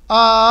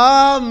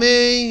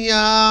 Amém,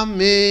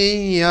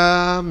 amém,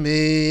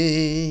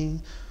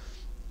 amém.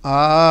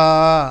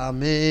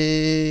 Amém,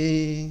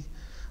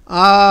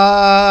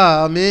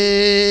 amém,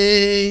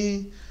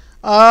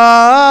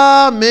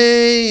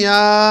 amém,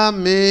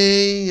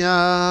 amém,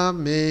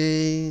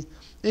 amém.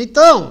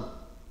 Então,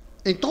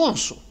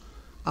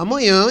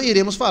 amanhã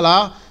iremos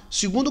falar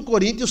 2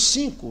 Coríntios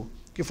 5,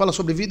 que fala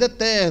sobre vida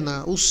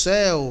eterna, o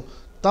céu,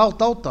 tal,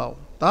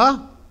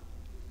 tá?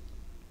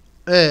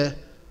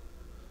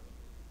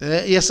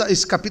 E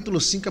esse capítulo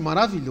 5 é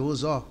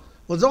maravilhoso, ó.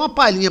 Vou dar uma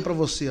palhinha para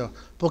você, ó.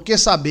 Porque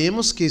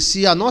sabemos que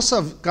se a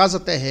nossa casa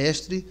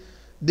terrestre,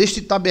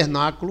 deste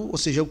tabernáculo, ou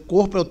seja, o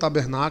corpo é o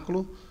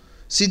tabernáculo,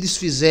 se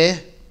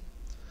desfizer,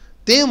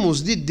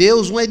 temos de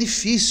Deus um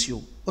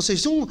edifício. Ou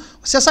seja,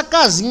 se essa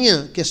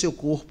casinha, que é seu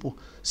corpo,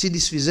 se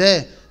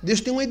desfizer,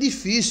 Deus tem um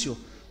edifício.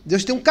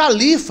 Deus tem um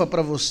califa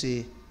para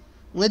você.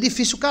 Um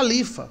edifício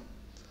califa.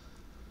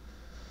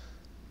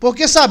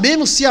 Porque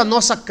sabemos se a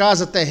nossa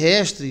casa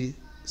terrestre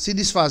se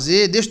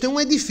desfazer, Deus tem um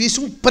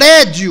edifício, um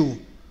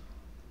prédio,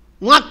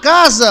 uma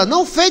casa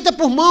não feita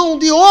por mão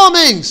de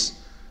homens,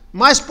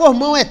 mas por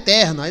mão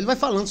eterna. Ele vai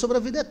falando sobre a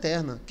vida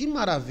eterna. Que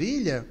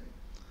maravilha!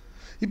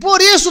 E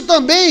por isso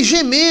também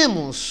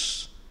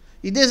gememos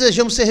e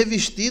desejamos ser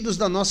revestidos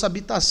da nossa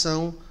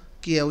habitação,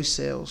 que é os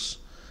céus.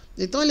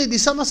 Então ele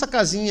disse, a nossa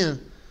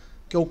casinha,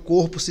 que é o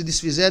corpo, se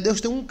desfizer,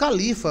 Deus tem um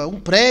califa, um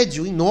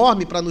prédio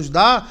enorme para nos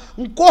dar,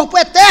 um corpo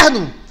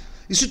eterno.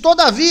 E se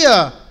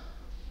todavia,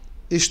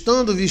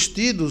 estando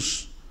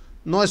vestidos,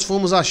 nós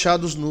fomos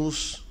achados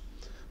nus.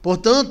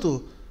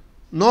 Portanto,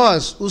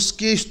 nós, os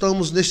que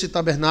estamos neste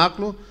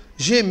tabernáculo,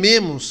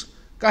 gememos,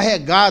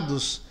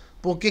 carregados,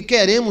 porque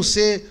queremos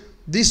ser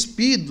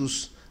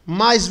despidos,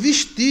 mas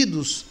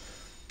vestidos,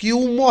 que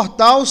o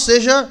mortal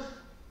seja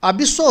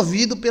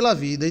absorvido pela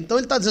vida. Então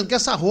ele está dizendo que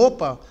essa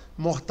roupa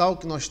mortal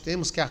que nós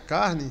temos, que é a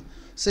carne,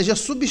 seja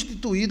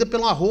substituída por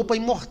uma roupa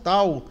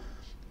imortal,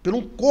 por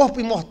um corpo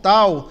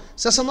imortal.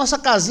 Se essa nossa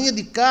casinha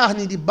de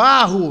carne, de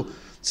barro,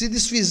 se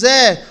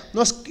desfizer,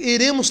 nós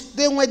iremos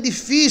ter um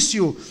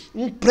edifício,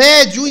 um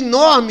prédio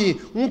enorme,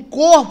 um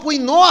corpo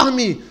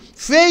enorme,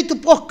 feito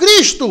por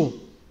Cristo.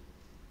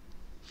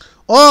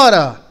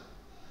 Ora,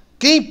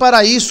 quem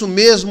para isso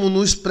mesmo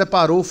nos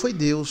preparou foi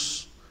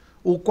Deus,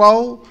 o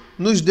qual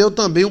nos deu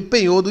também o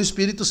penhor do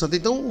Espírito Santo.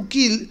 Então,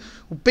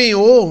 o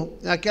penhor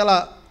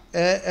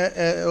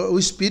é o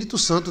Espírito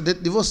Santo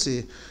dentro de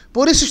você.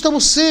 Por isso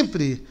estamos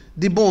sempre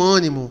de bom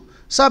ânimo,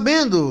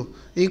 sabendo,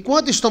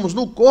 enquanto estamos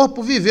no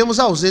corpo, vivemos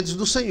ausentes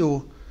do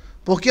Senhor,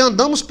 porque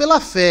andamos pela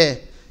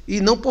fé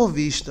e não por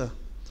vista.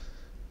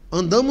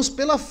 Andamos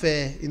pela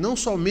fé e não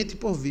somente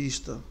por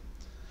vista.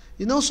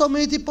 E não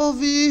somente por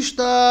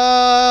vistas.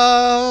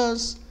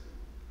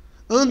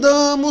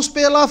 Andamos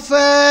pela fé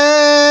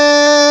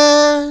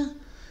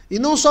e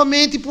não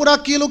somente por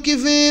aquilo que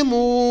vemos,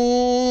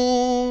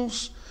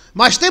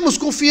 Mas temos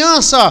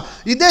confiança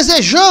e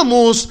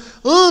desejamos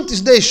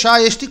antes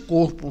deixar este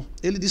corpo.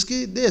 Ele diz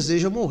que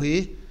deseja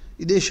morrer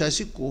e deixar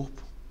esse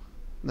corpo,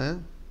 né?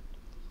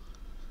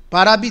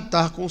 Para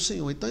habitar com o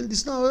Senhor. Então ele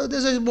disse, não, eu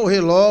desejo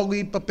morrer logo e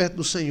ir para perto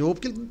do Senhor,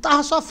 porque ele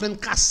estava sofrendo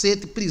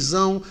cacete,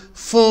 prisão,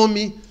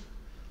 fome.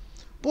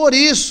 Por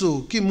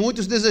isso que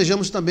muitos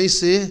desejamos também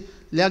ser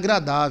lhe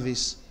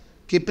agradáveis,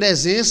 que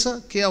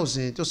presença, que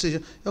ausente. Ou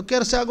seja, eu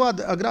quero ser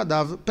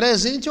agradável,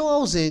 presente ou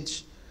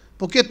ausente,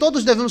 porque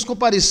todos devemos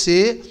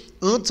comparecer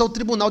antes ao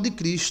tribunal de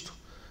Cristo,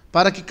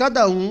 para que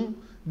cada um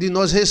de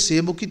nós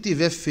receba o que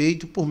tiver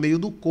feito por meio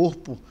do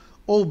corpo,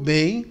 ou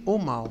bem ou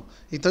mal.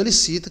 Então ele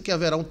cita que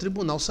haverá um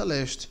tribunal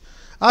celeste.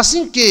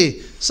 Assim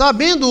que,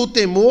 sabendo o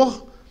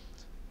temor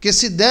que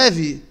se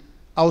deve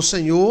ao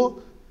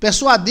Senhor,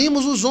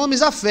 persuadimos os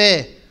homens à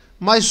fé,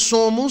 mas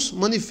somos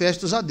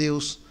manifestos a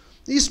Deus.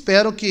 E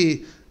espero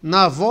que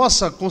na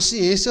vossa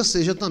consciência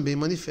seja também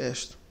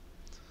manifesto.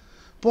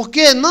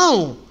 Porque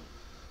não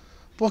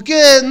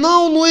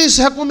nos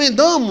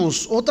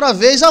recomendamos outra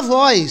vez a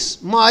vós,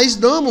 mas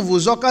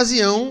damos-vos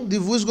ocasião de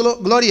vos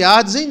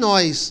gloriardes em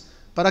nós,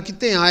 para que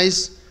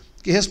tenhais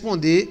que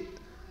responder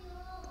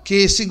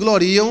que se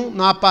gloriam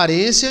na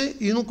aparência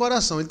e no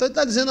coração. Então ele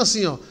está dizendo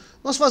assim, ó,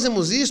 nós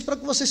fazemos isso para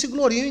que vocês se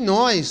gloriem em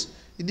nós.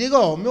 E diga,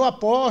 ó, meu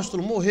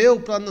apóstolo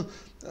morreu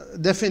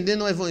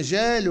defendendo o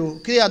evangelho, o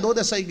criador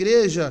dessa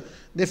igreja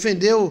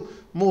defendeu,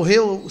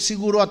 morreu,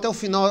 segurou até o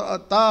final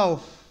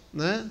tal,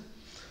 né?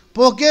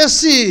 Porque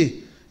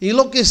se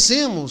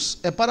enlouquecemos,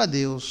 é para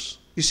Deus.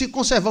 E se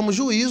conservamos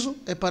juízo,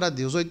 é para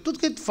Deus. Tudo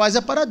que a gente faz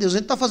é para Deus. A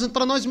gente não está fazendo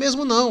para nós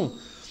mesmos, não.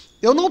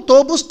 Eu não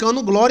estou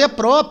buscando glória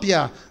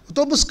própria. Eu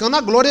estou buscando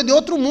a glória de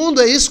outro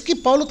mundo. É isso que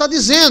Paulo está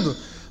dizendo.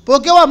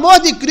 Porque o amor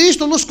de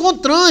Cristo nos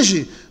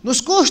constrange,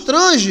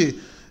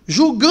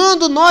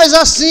 julgando nós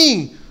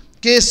assim,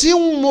 que se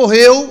um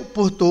morreu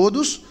por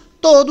todos,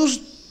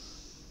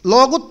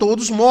 logo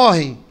todos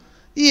morrem.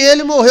 E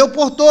ele morreu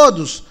por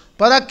todos,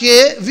 para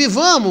que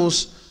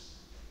vivamos,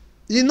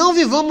 e não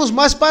vivamos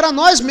mais para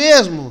nós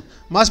mesmos,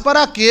 mas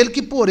para aquele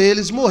que por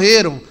eles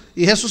morreram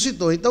e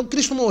ressuscitou. Então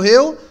Cristo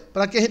morreu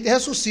para que a gente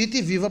ressuscite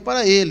e viva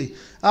para ele.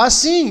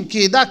 Assim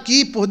que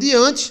daqui por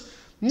diante,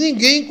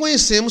 ninguém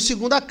conhecemos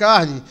segundo a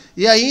carne,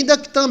 e ainda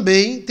que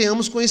também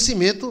tenhamos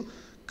conhecimento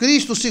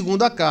Cristo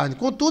segundo a carne.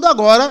 Contudo,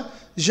 agora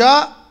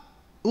já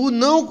o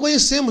não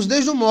conhecemos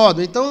desde o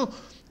modo. Então,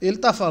 ele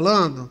está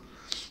falando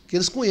que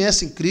eles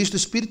conhecem Cristo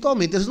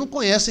espiritualmente, eles não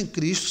conhecem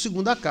Cristo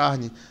segundo a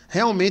carne.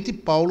 Realmente,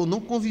 Paulo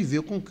não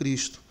conviveu com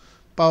Cristo.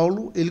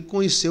 Paulo, ele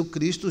conheceu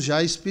Cristo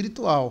já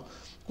espiritual.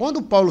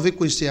 Quando Paulo veio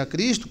conhecer a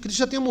Cristo, Cristo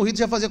já tinha morrido,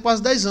 já fazia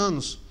quase 10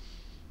 anos.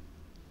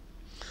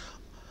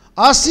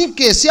 Assim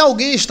que, se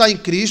alguém está em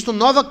Cristo,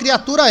 nova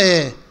criatura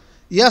é.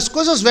 E as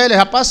coisas velhas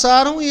já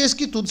passaram, e eis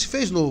que tudo se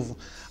fez novo.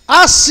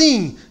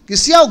 Assim que,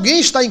 se alguém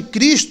está em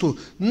Cristo,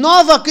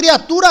 nova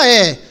criatura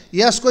é.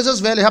 E as coisas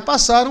velhas já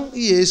passaram,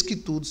 e eis que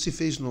tudo se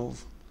fez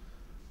novo.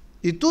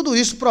 E tudo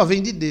isso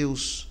provém de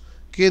Deus,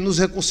 que nos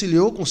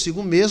reconciliou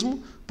consigo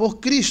mesmo por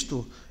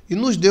Cristo, e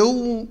nos deu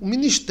o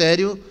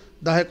ministério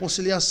da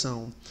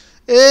reconciliação.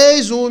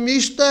 Eis o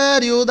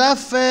mistério da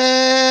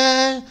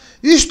fé.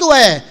 Isto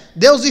é,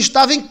 Deus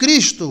estava em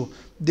Cristo,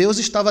 Deus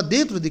estava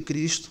dentro de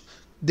Cristo,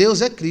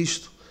 Deus é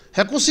Cristo,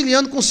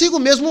 reconciliando consigo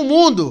mesmo o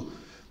mundo,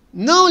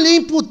 não lhe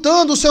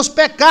imputando os seus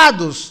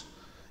pecados,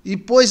 e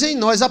pôs em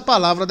nós a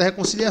palavra da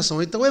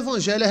reconciliação. Então o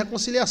evangelho é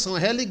reconciliação, é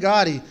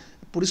religare,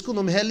 por isso que o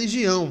nome é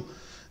religião.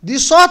 De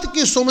sorte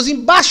que somos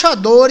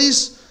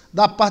embaixadores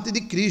da parte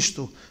de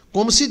Cristo,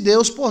 como se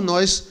Deus por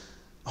nós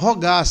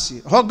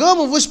rogasse.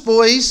 Rogamos-vos,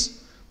 pois,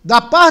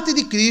 da parte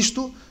de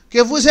Cristo,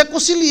 que vos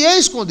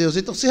reconcilieis com Deus.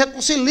 Então se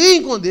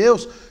reconciliem com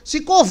Deus,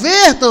 se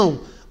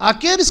convertam.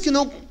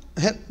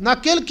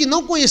 Naquele que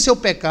não conheceu o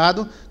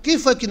pecado. Quem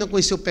foi que não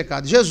conheceu o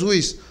pecado?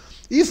 Jesus.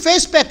 E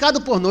fez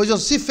pecado por nós, ou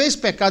se fez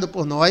pecado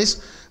por nós,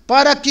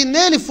 para que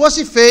nele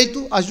fosse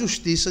feito a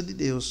justiça de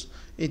Deus.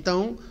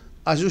 Então,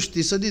 a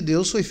justiça de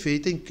Deus foi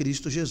feita em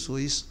Cristo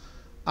Jesus.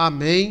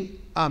 Amém,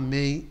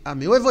 amém,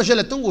 amém. O evangelho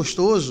é tão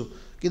gostoso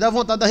que dá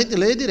vontade da gente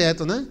ler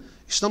direto, né?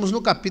 Estamos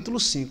no capítulo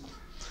 5.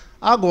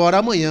 Agora,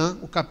 amanhã,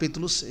 o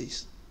capítulo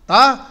 6.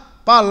 Tá?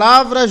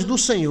 Palavras do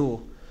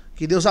Senhor.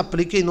 Que Deus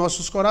aplique em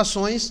nossos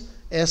corações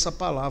essa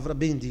palavra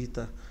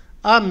bendita.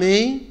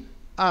 Amém,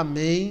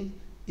 amém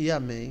e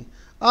amém.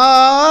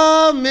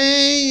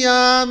 Amém,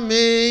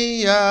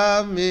 amém,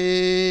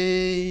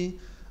 amém.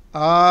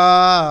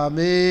 Amém,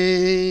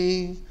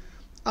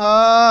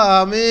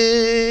 amém,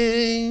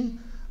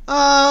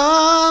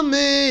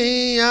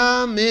 amém,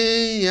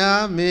 amém,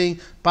 amém.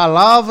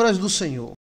 Palavras do Senhor.